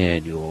training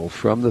manual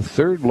from the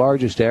third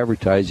largest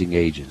advertising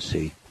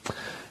agency.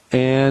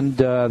 And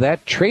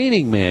that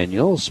training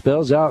manual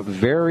spells out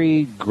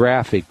very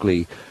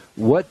graphically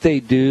what they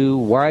do,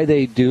 why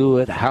they do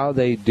it, how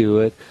they do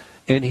it.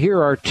 And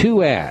here are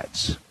 2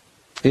 ads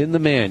in the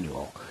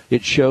manual.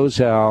 It shows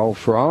how,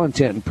 for all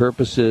intent and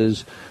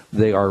purposes,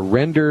 they are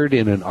rendered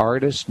in an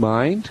artist's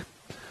mind.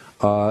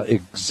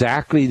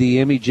 Exactly the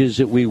images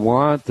that we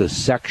want, the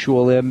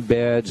sexual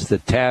embeds, the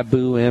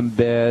taboo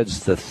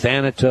embeds, the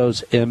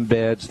thanatos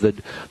embeds,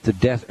 the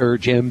death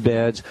urge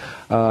embeds,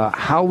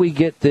 how we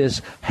get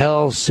this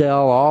hell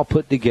cell all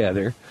put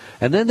together.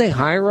 And then they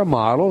hire a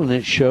model, and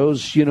it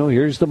shows,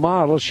 here's the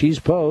model, she's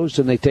posed,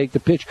 and they take the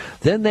picture.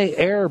 Then they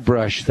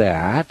airbrush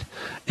that,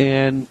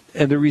 and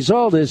the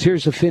result is,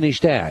 here's a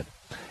finished ad.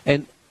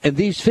 And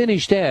these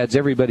finished ads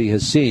everybody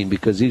has seen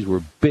because these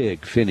were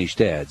big finished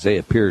ads. They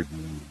appeared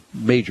in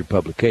major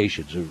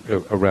publications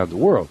around the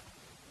world.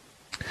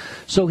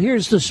 So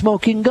here's the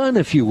smoking gun,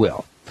 if you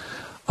will.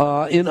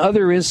 In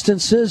other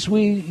instances,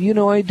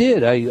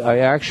 I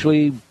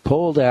actually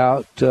pulled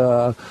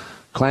out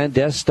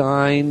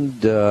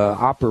clandestine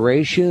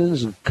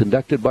operations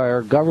conducted by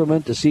our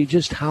government to see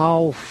just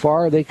how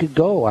far they could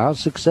go, how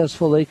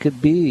successful they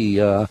could be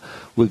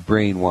with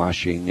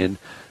brainwashing.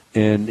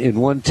 And in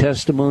one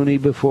testimony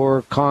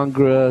before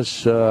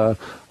Congress, a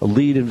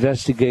lead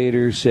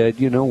investigator said,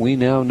 we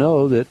now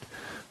know that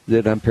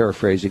I'm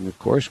paraphrasing, of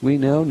course, we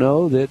now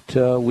know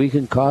that we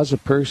can cause a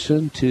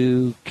person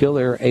to kill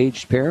their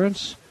aged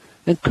parents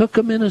and cook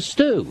them in a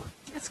stew.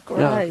 That's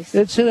gross.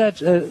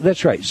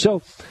 That's right.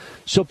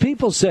 So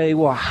people say,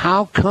 well,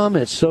 how come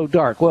it's so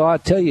dark? Well, I'll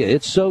tell you,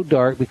 it's so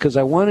dark because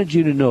I wanted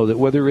you to know that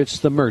whether it's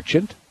the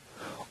merchant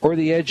or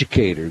the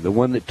educator, the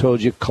one that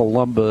told you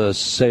Columbus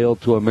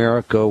sailed to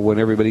America when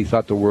everybody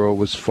thought the world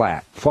was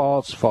flat.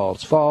 False,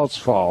 false, false,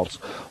 false.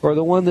 Or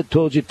the one that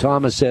told you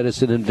Thomas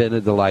Edison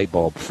invented the light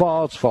bulb.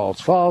 False, false,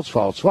 false,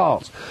 false,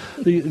 false.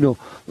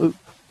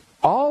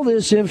 All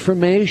this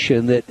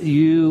information that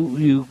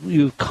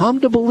you've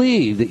come to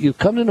believe, that you've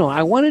come to know,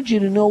 I wanted you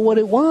to know what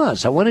it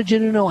was. I wanted you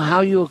to know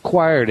how you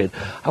acquired it.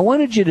 I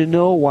wanted you to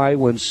know why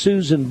when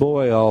Susan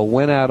Boyle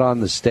went out on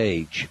the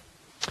stage,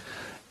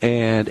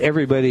 and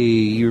everybody,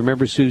 you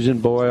remember Susan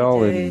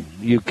Boyle in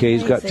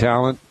UK's Got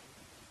Talent?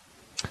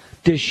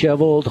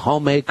 Disheveled,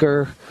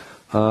 homemaker,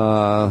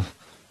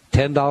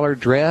 $10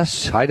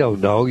 dress. I don't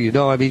know.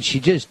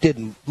 She just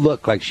didn't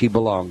look like she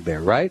belonged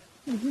there, right?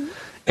 Mm-hmm.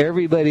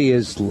 Everybody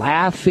is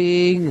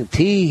laughing,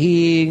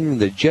 tee-heeing.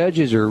 The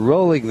judges are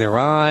rolling their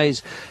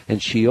eyes.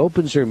 And she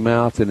opens her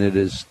mouth, and it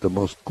is the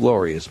most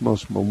glorious,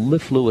 most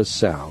mellifluous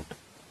sound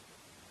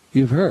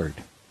you've heard.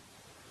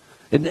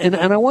 And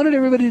I wanted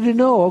everybody to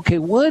know, okay,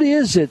 what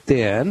is it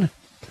then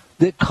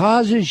that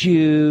causes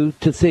you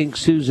to think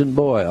Susan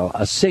Boyle,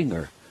 a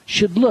singer,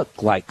 should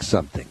look like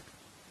something?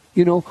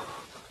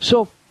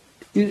 So,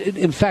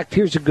 in fact,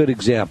 here's a good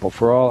example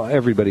for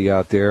everybody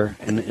out there,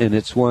 and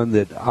it's one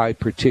that I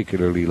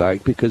particularly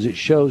like because it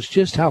shows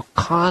just how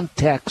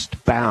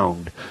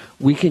context-bound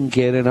we can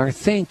get in our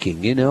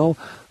thinking.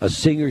 A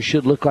singer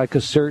should look like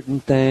a certain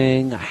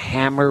thing. A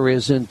hammer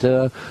isn't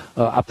a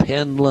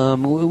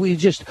pendulum.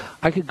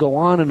 I could go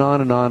on and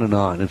on and on and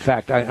on. In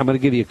fact, I'm going to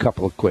give you a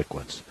couple of quick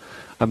ones.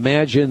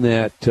 Imagine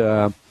that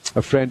a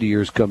friend of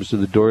yours comes to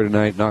the door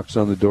tonight, knocks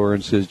on the door,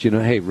 and says,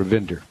 hey,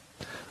 Ravinder,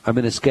 I'm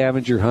in a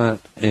scavenger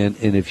hunt, and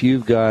if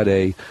you've got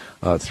a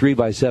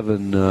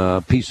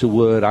 3x7 piece of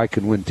wood, I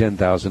can win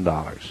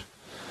 $10,000.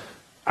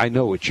 I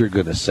know what you're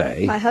going to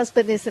say. My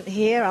husband isn't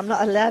here. I'm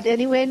not allowed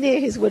anywhere near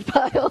his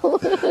woodpile.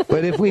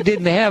 But if we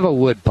didn't have a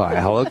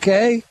woodpile,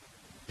 okay?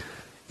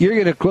 You're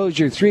going to close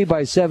your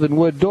 3x7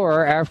 wood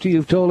door after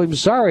you've told him,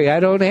 sorry,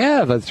 I don't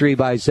have a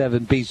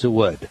 3x7 piece of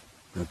wood.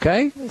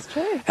 Okay? That's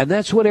true. And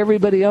that's what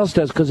everybody else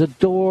does because a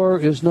door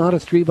is not a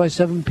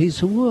 3x7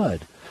 piece of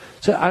wood.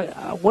 So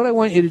what I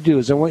want you to do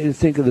is I want you to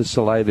think of the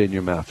saliva in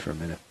your mouth for a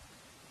minute.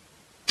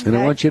 And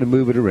I want you to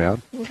move it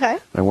around. Okay.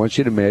 I want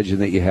you to imagine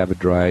that you have a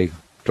dry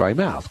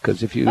mouth,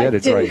 because if you had a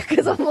dry...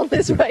 because I'm on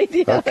this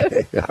radio.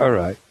 Okay, all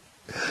right.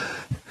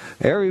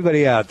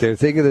 Everybody out there,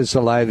 think of the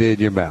saliva in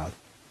your mouth.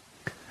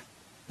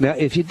 Now,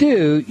 if you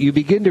do, you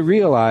begin to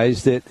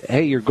realize that,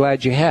 hey, you're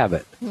glad you have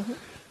it. Mm-hmm.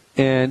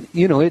 And,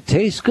 it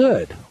tastes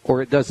good,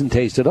 or it doesn't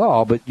taste at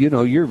all, but,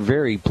 you're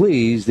very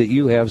pleased that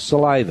you have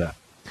saliva.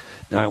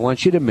 Now, I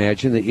want you to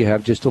imagine that you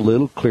have just a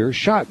little clear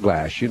shot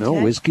glass,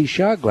 okay. Whiskey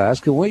shot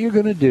glass. And what you're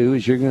going to do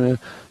is you're going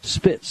to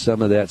spit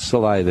some of that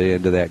saliva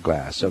into that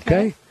glass,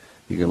 okay?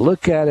 You can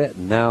look at it,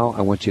 and now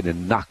I want you to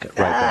knock it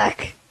right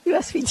back. You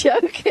must be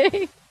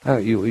joking.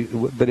 But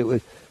it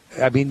was,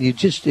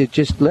 it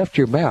just left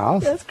your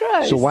mouth. That's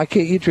gross. So why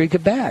can't you drink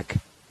it back?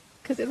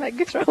 Because it might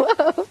go throw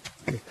up.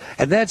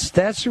 And that's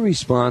the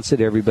response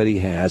that everybody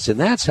has, and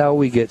that's how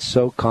we get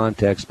so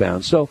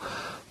context-bound. So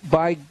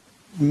by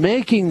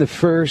making the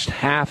first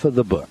half of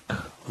the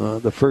book,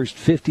 the first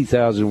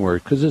 50,000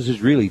 words, because this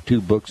is really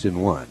 2 books in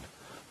one,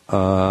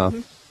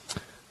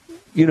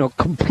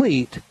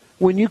 complete,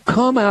 when you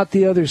come out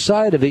the other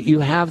side of it, you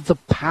have the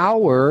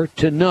power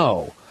to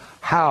know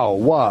how,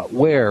 what,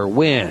 where,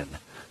 when,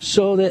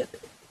 so that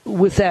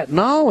with that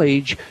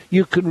knowledge,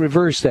 you can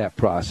reverse that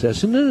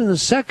process. And then in the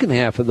second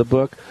half of the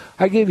book,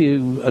 I give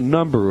you a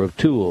number of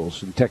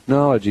tools and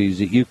technologies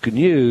that you can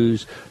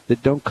use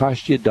that don't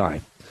cost you a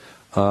dime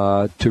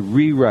to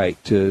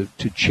rewrite, to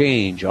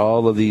change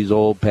all of these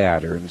old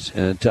patterns,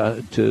 and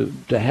to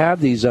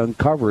have these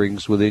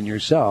uncoverings within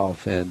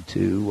yourself, and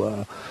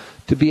to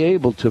be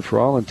able to, for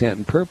all intent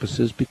and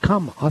purposes,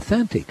 become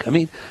authentic. I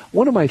mean,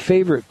 one of my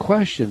favorite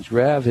questions,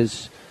 Rav,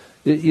 is,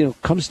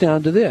 comes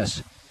down to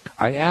this.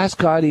 I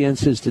ask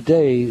audiences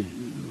today,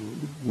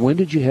 when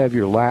did you have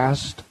your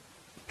last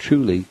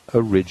truly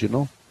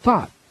original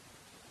thought?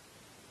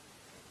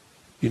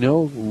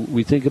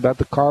 We think about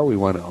the car we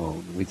want to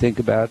own. We think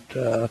about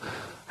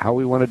how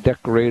we want to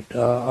decorate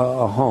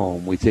a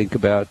home. We think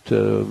about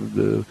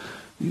the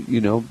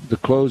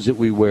clothes that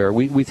we wear.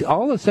 We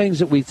all the things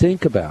that we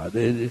think about.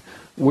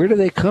 Where do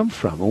they come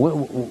from?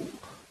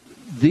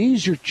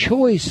 These are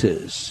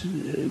choices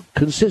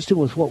consistent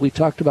with what we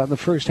talked about in the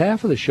first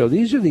half of the show.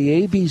 These are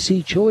the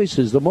ABC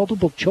choices, the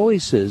multiple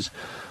choices,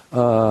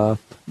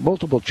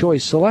 multiple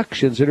choice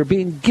selections that are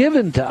being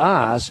given to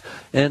us,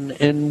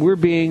 and we're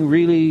being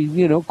really,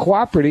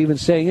 cooperative and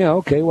saying,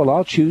 okay, well,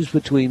 I'll choose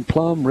between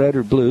plum, red,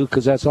 or blue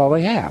because that's all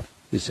they have,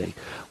 you see,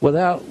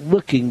 without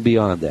looking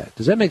beyond that.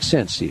 Does that make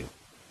sense to you?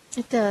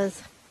 It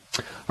does.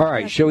 All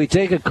right, shall we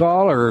take a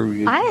call?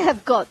 I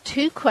have got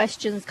 2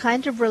 questions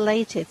kind of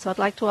related, so I'd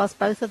like to ask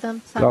both of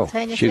them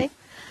simultaneously.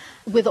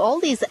 With all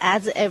these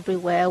ads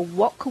everywhere,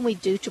 what can we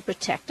do to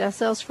protect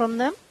ourselves from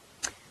them?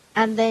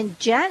 And then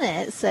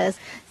Janet says,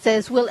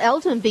 will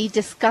Eldon be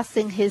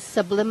discussing his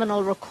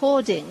subliminal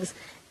recordings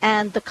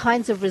and the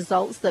kinds of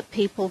results that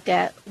people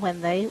get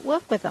when they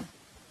work with them?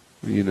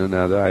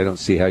 Now that I don't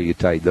see how you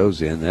tied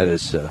those in. That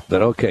is,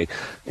 but okay.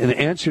 In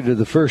answer to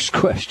the first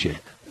question,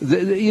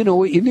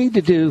 what you need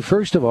to do,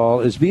 first of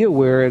all, is be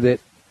aware that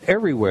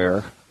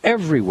everywhere,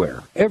 every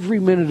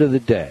minute of the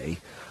day,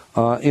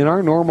 in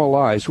our normal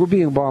lives, we're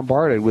being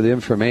bombarded with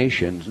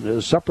information,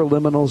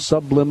 supraliminal,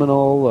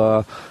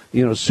 subliminal,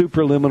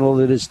 superliminal,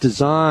 that is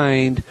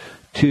designed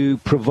to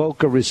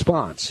provoke a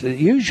response.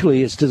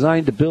 Usually it's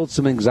designed to build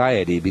some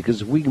anxiety,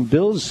 because if we can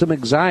build some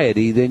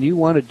anxiety, then you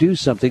want to do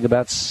something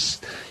about,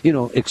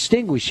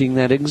 extinguishing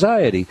that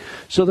anxiety.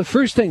 So the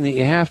first thing that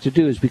you have to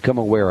do is become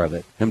aware of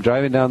it. I'm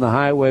driving down the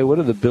highway. What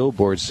are the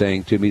billboards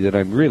saying to me that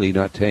I'm really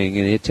not paying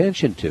any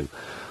attention to?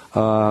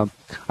 I'm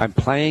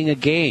playing a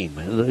game,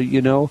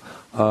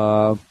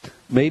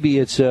 maybe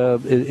it's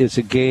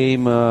a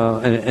game,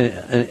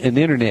 an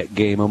internet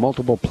game, a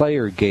multiple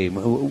player game.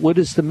 What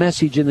is the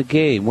message in the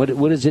game?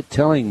 What is it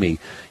telling me?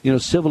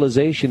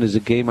 Civilization is a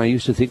game I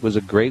used to think was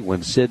a great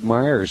one, Sid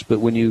Meier's.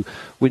 But when you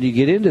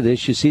get into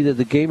this, you see that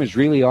the game is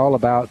really all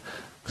about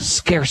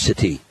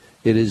scarcity.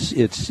 It is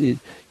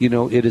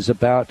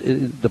about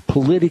the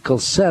political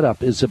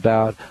setup is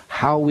about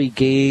how we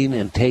gain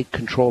and take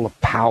control of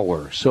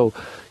power. So,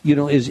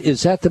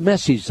 is that the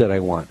message that I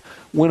want?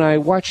 When I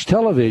watch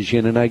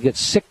television and I get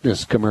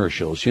sickness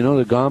commercials, the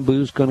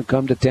Gombu's going to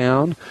come to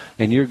town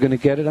and you're going to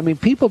get it. I mean,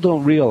 people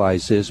don't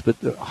realize this, but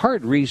the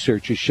hard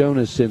research has shown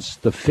us since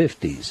the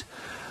 50s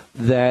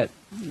that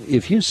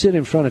if you sit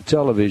in front of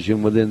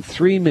television, within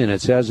 3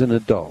 minutes as an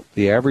adult,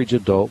 the average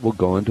adult will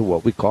go into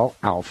what we call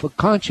alpha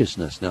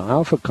consciousness. Now,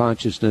 alpha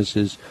consciousness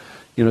is,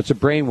 it's a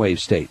brainwave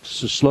state.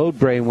 It's a slowed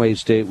brainwave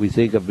state we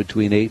think of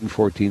between 8 and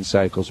 14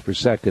 cycles per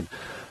second.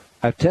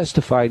 I've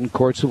testified in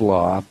courts of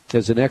law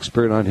as an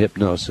expert on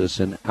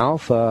hypnosis, and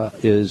alpha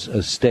is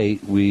a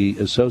state we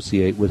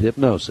associate with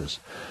hypnosis.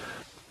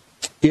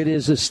 It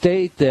is a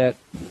state that,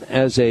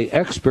 as an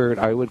expert,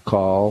 I would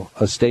call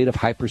a state of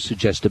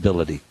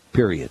hypersuggestibility,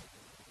 period.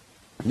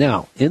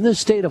 Now, in this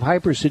state of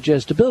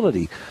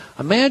hypersuggestibility,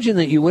 imagine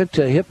that you went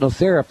to a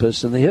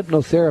hypnotherapist and the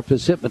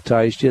hypnotherapist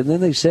hypnotized you, and then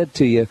they said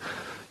to you,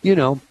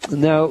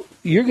 now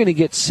you're going to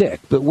get sick,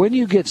 but when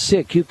you get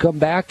sick, you come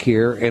back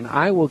here and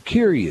I will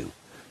cure you.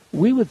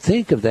 We would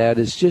think of that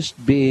as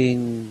just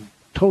being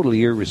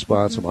totally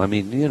irresponsible. I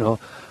mean,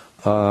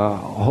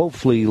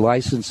 hopefully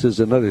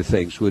licenses and other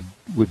things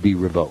would be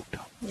revoked.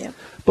 Yeah.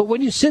 But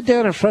when you sit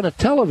down in front of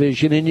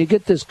television and you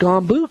get this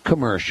Gombu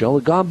commercial,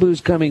 the Gombu's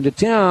coming to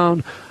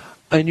town,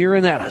 and you're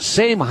in that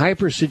same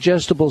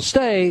hypersuggestible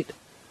state,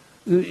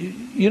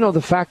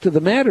 the fact of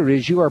the matter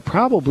is you are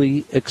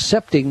probably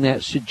accepting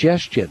that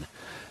suggestion.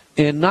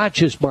 And not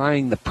just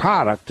buying the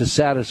product to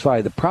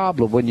satisfy the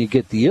problem when you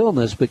get the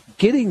illness, but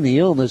getting the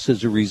illness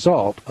as a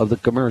result of the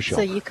commercial.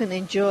 So you can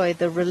enjoy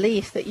the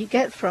relief that you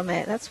get from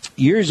it.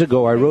 Years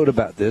ago, I wrote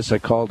about this. I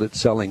called it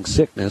Selling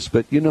Sickness.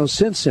 But,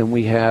 since then,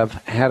 we have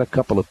had a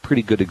couple of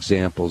pretty good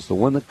examples. The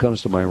one that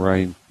comes to my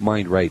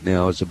mind right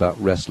now is about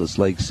restless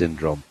leg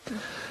syndrome.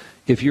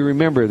 if you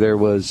remember, there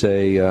was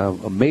a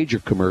major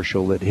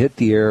commercial that hit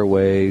the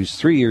airwaves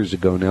 3 years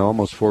ago now,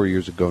 almost 4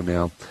 years ago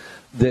now,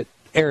 that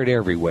aired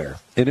everywhere.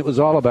 And it was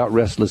all about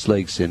restless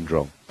leg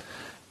syndrome.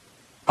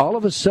 All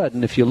of a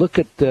sudden, if you look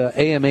at the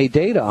AMA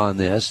data on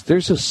this,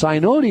 there's a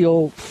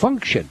synovial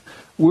function.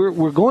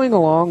 We're going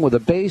along with a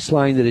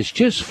baseline that is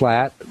just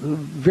flat.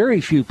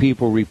 Very few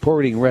people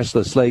reporting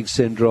restless leg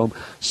syndrome.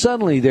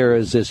 Suddenly there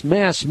is this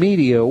mass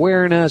media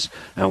awareness,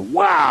 and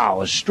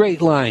wow, a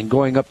straight line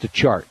going up the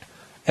chart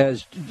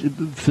as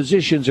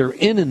physicians are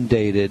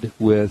inundated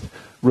with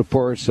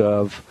reports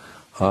of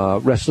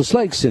restless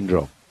leg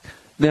syndrome.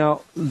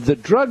 Now, the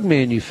drug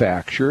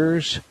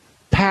manufacturers'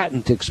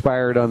 patent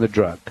expired on the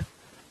drug,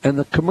 and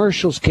the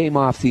commercials came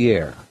off the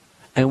air.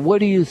 And what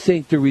do you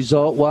think the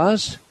result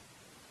was?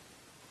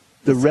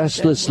 The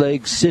restless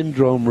leg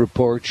syndrome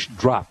reports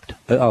dropped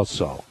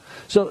also.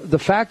 So the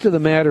fact of the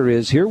matter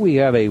is, here we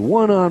have a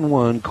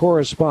one-on-one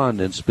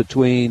correspondence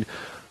between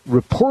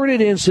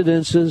reported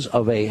incidences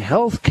of a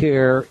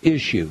healthcare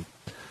issue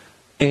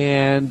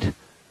and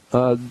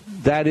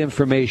that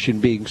information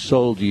being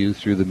sold to you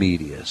through the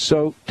media.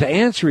 So to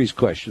answer his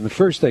question, the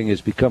first thing is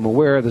become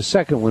aware. The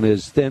second one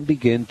is then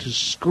begin to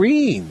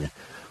screen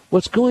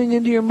what's going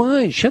into your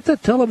mind. Shut the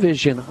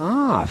television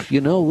off.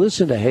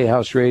 Listen to Hay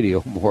House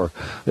Radio more.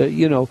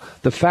 The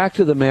fact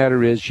of the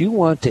matter is you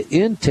want to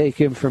intake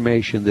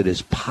information that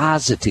is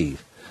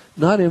positive,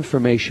 not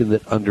information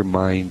that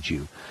undermines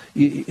you.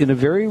 In a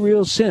very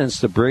real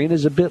sense, the brain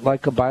is a bit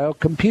like a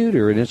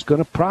biocomputer, and it's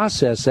going to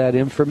process that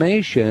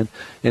information,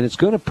 and at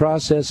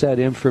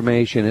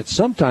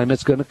some time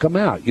it's going to come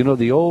out.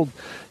 The old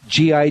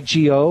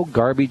GIGO,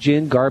 garbage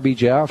in,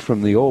 garbage out,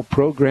 from the old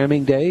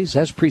programming days,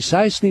 that's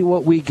precisely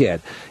what we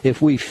get.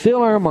 If we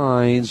fill our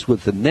minds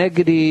with the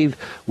negative,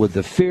 with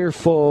the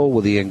fearful,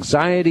 with the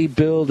anxiety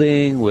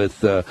building,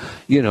 with,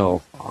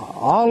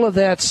 all of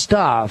that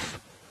stuff,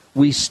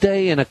 we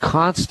stay in a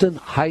constant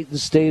heightened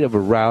state of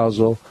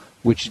arousal,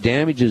 which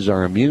damages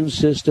our immune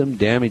system,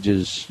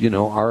 damages,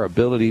 our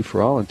ability.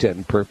 For all intent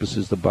and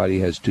purposes, the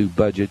body has two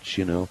budgets,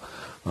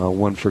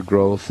 one for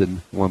growth and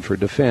one for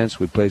defense.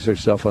 We place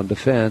ourselves on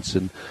defense,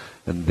 and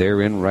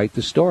therein write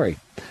the story.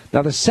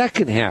 Now, the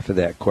second half of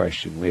that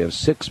question, we have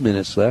 6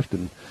 minutes left,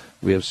 and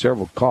we have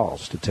several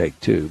calls to take,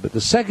 too. But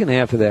the second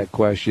half of that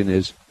question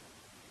is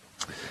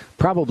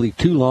probably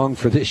too long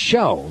for this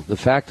show. The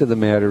fact of the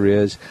matter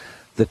is,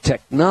 the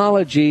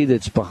technology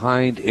that's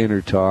behind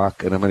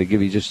InnerTalk, and I'm going to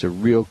give you just a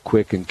real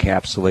quick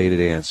encapsulated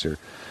answer,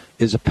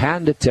 is a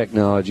patented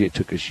technology. It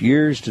took us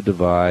years to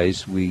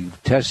devise. We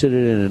tested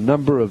it in a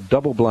number of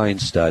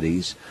double-blind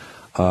studies.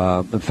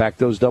 In fact,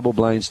 those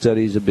double-blind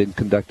studies have been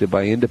conducted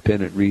by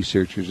independent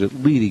researchers at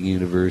leading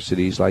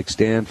universities like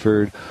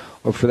Stanford,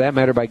 or for that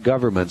matter by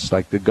governments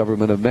like the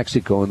government of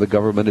Mexico and the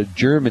government of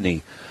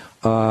Germany,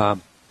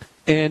 and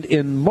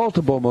in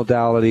multiple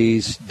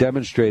modalities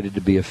demonstrated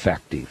to be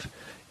effective.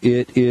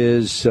 It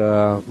is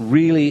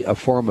really a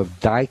form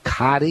of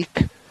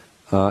dichotic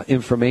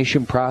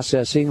information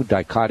processing,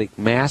 dichotic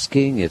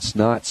masking. It's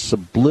not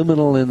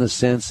subliminal in the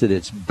sense that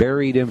it's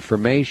buried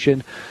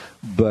information,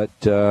 but,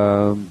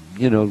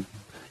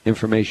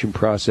 information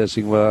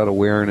processing without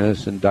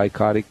awareness and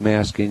dichotic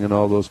masking and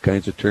all those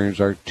kinds of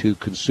terms aren't too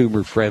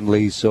consumer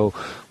friendly. So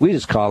we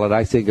just call it,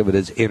 I think of it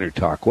as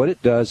InnerTalk. What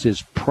it does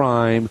is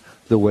prime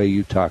the way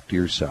you talk to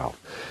yourself.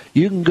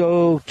 You can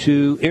go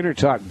to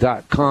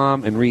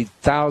InnerTalk.com and read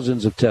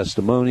thousands of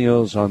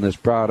testimonials on this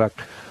product.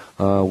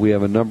 We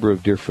have a number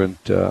of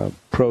different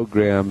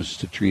programs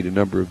to treat a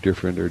number of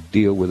different or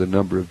deal with a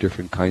number of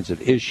different kinds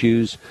of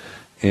issues.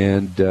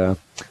 And the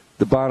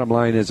bottom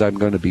line is I'm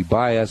going to be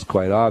biased,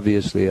 quite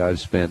obviously. I've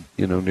spent,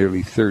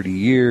 nearly 30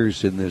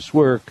 years in this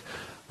work.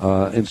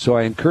 And so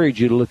I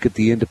encourage you to look at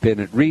the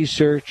independent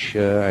research.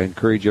 I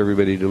encourage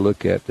everybody to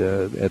look at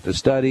the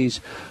studies.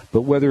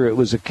 But whether it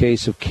was a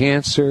case of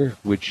cancer,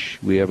 which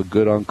we have a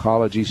good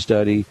oncology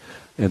study,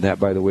 and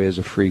that, by the way, is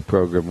a free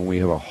program, and we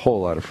have a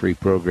whole lot of free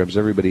programs.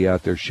 Everybody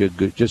out there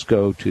should just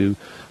go to,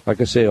 like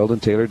I say,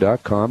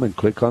 EldonTaylor.com and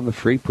click on the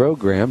free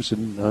programs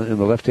in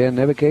the left-hand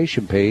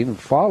navigation pane and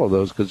follow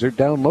those because they're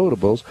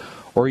downloadables.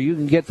 Or you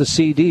can get the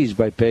CDs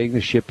by paying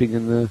the shipping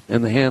and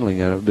the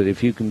handling of it. But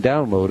if you can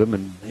download them,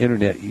 and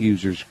Internet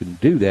users can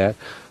do that,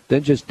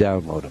 then just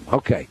download them.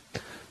 Okay.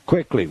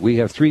 Quickly, we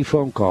have 3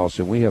 phone calls,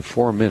 and we have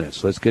 4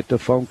 minutes. Let's get to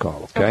phone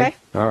call, okay?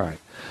 All right.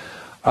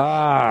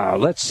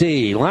 Let's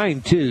see.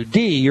 Line 2.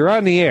 D, you're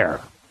on the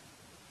air.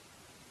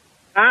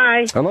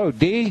 Hi. Hello,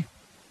 D.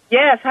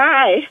 Yes,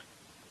 hi.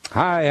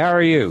 Hi, how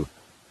are you?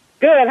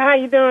 Good. How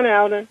you doing,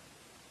 Eldon?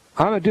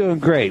 I'm doing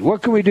great.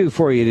 What can we do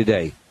for you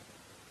today?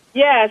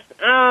 Yes,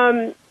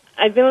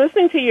 I've been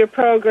listening to your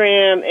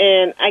program,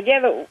 and I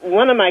guess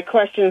one of my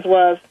questions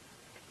was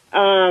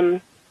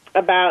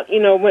about,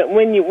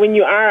 when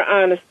you are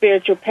on a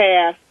spiritual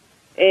path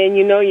and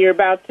you're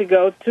about to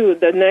go to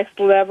the next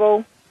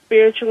level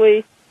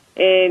spiritually,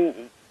 and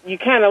you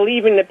kind of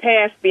leaving the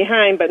past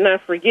behind but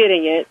not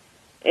forgetting it,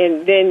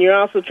 and then you're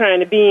also trying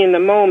to be in the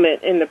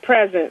moment, in the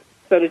present,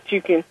 so that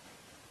you can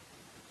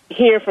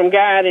hear from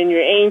God and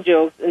your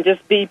angels and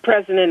just be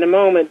present in the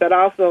moment, but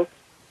also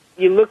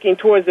you're looking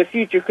towards the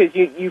future because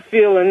you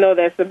feel and know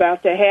that's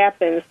about to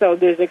happen. So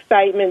there's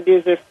excitement,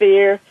 there's a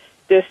fear,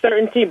 there's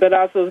certainty, but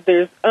also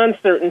there's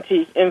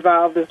uncertainty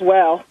involved as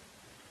well.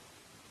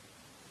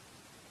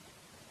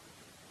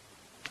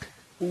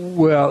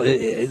 Well,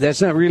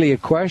 that's not really a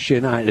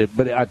question,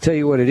 but I'll tell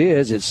you what it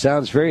is. It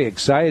sounds very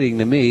exciting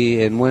to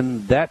me, and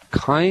when that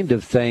kind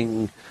of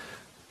thing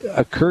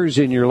occurs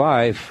in your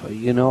life,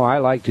 I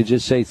like to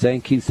just say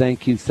thank you,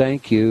 thank you,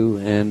 thank you,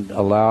 and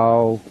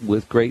allow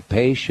with great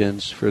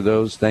patience for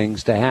those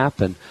things to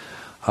happen.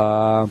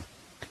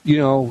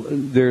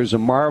 There's a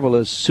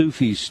marvelous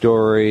Sufi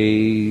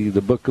story,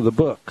 the Book of the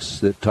Books,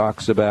 that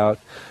talks about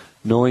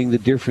knowing the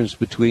difference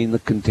between the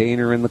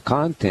container and the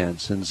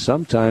contents. And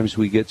sometimes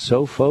we get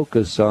so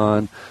focused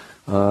on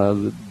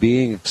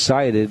being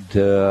excited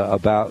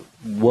about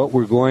what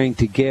we're going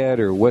to get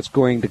or what's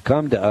going to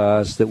come to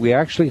us that we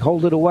actually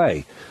hold it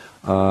away.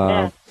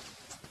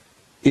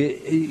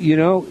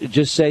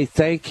 Just say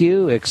thank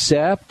you,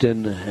 accept,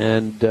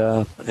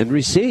 and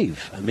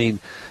receive. I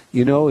mean,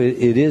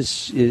 it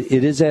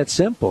is that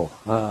simple.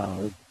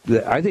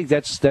 I think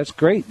that's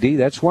great, Dee.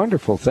 That's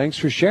wonderful. Thanks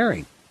for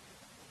sharing.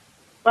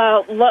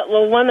 Well,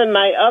 one of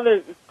my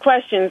other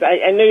questions,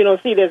 I know you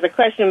don't see it as a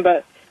question,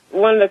 but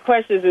one of the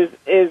questions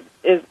is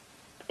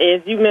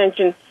as you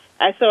mentioned,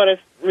 I sort of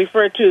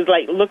refer to as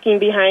like looking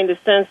behind the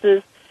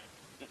senses,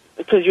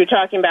 because you're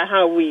talking about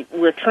how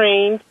we're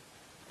trained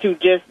to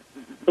just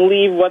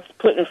believe what's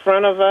put in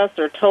front of us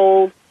or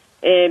told,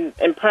 and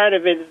part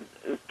of it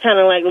is kind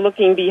of like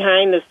looking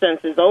behind the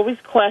senses, always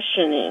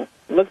questioning,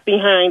 look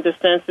behind the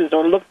senses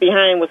or look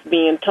behind what's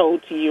being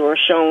told to you or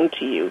shown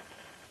to you.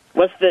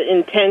 What's the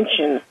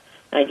intention,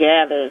 I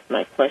gather, is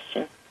my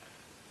question.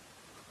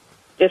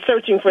 Just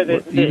searching for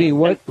the... You mean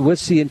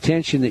what's the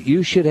intention that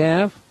you should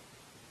have?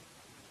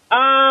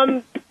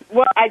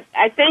 Well,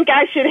 I think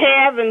I should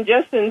have, and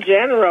just in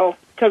general,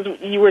 because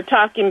you were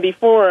talking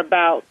before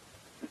about,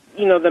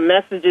 the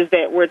messages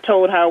that we're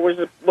told,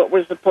 what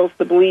we're supposed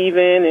to believe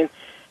in and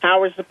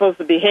how we're supposed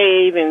to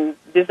behave, and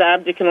this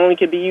object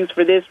could be used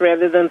for this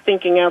rather than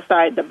thinking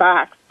outside the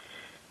box.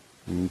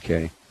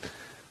 Okay.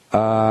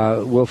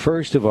 Well,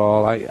 first of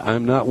all,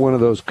 I'm not one of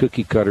those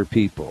cookie-cutter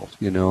people,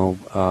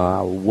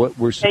 what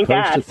we're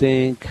supposed to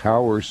think,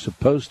 how we're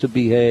supposed to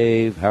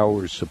behave, how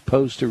we're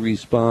supposed to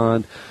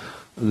respond,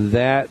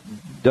 that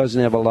doesn't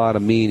have a lot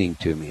of meaning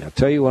to me. I'll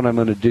tell you what I'm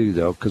going to do,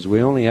 though, because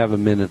we only have a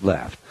minute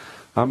left.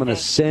 I'm going to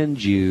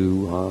send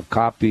you a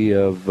copy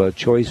of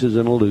Choices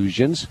and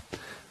Illusions.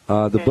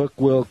 The book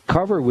will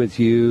cover with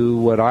you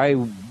what I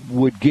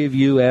would give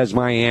you as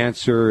my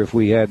answer if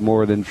we had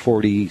more than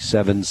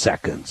 47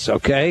 seconds,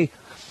 okay?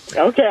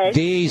 Okay.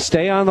 Dee,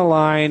 stay on the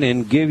line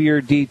and give your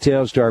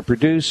details to our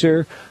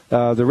producer.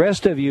 The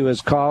rest of you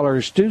as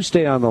callers, do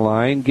stay on the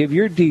line. Give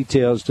your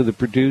details to the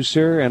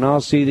producer, and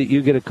I'll see that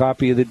you get a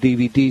copy of the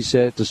DVD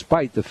set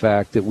despite the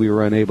fact that we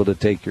were unable to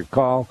take your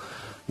call.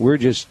 We're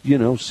just,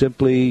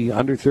 simply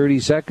under 30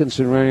 seconds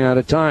and running out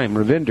of time.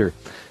 Ravinder,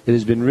 it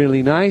has been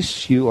really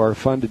nice. You are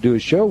fun to do a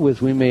show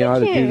with. We may ought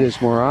to do this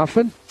more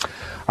often.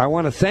 I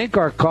want to thank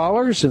our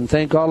callers and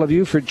thank all of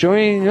you for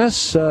joining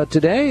us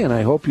today, and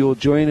I hope you'll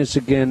join us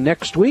again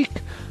next week,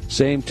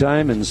 same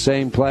time and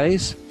same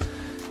place.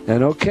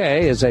 And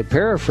okay, as I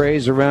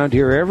paraphrase around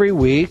here every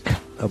week,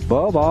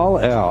 above all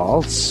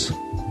else,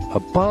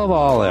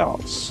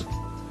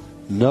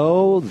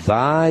 know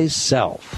thyself.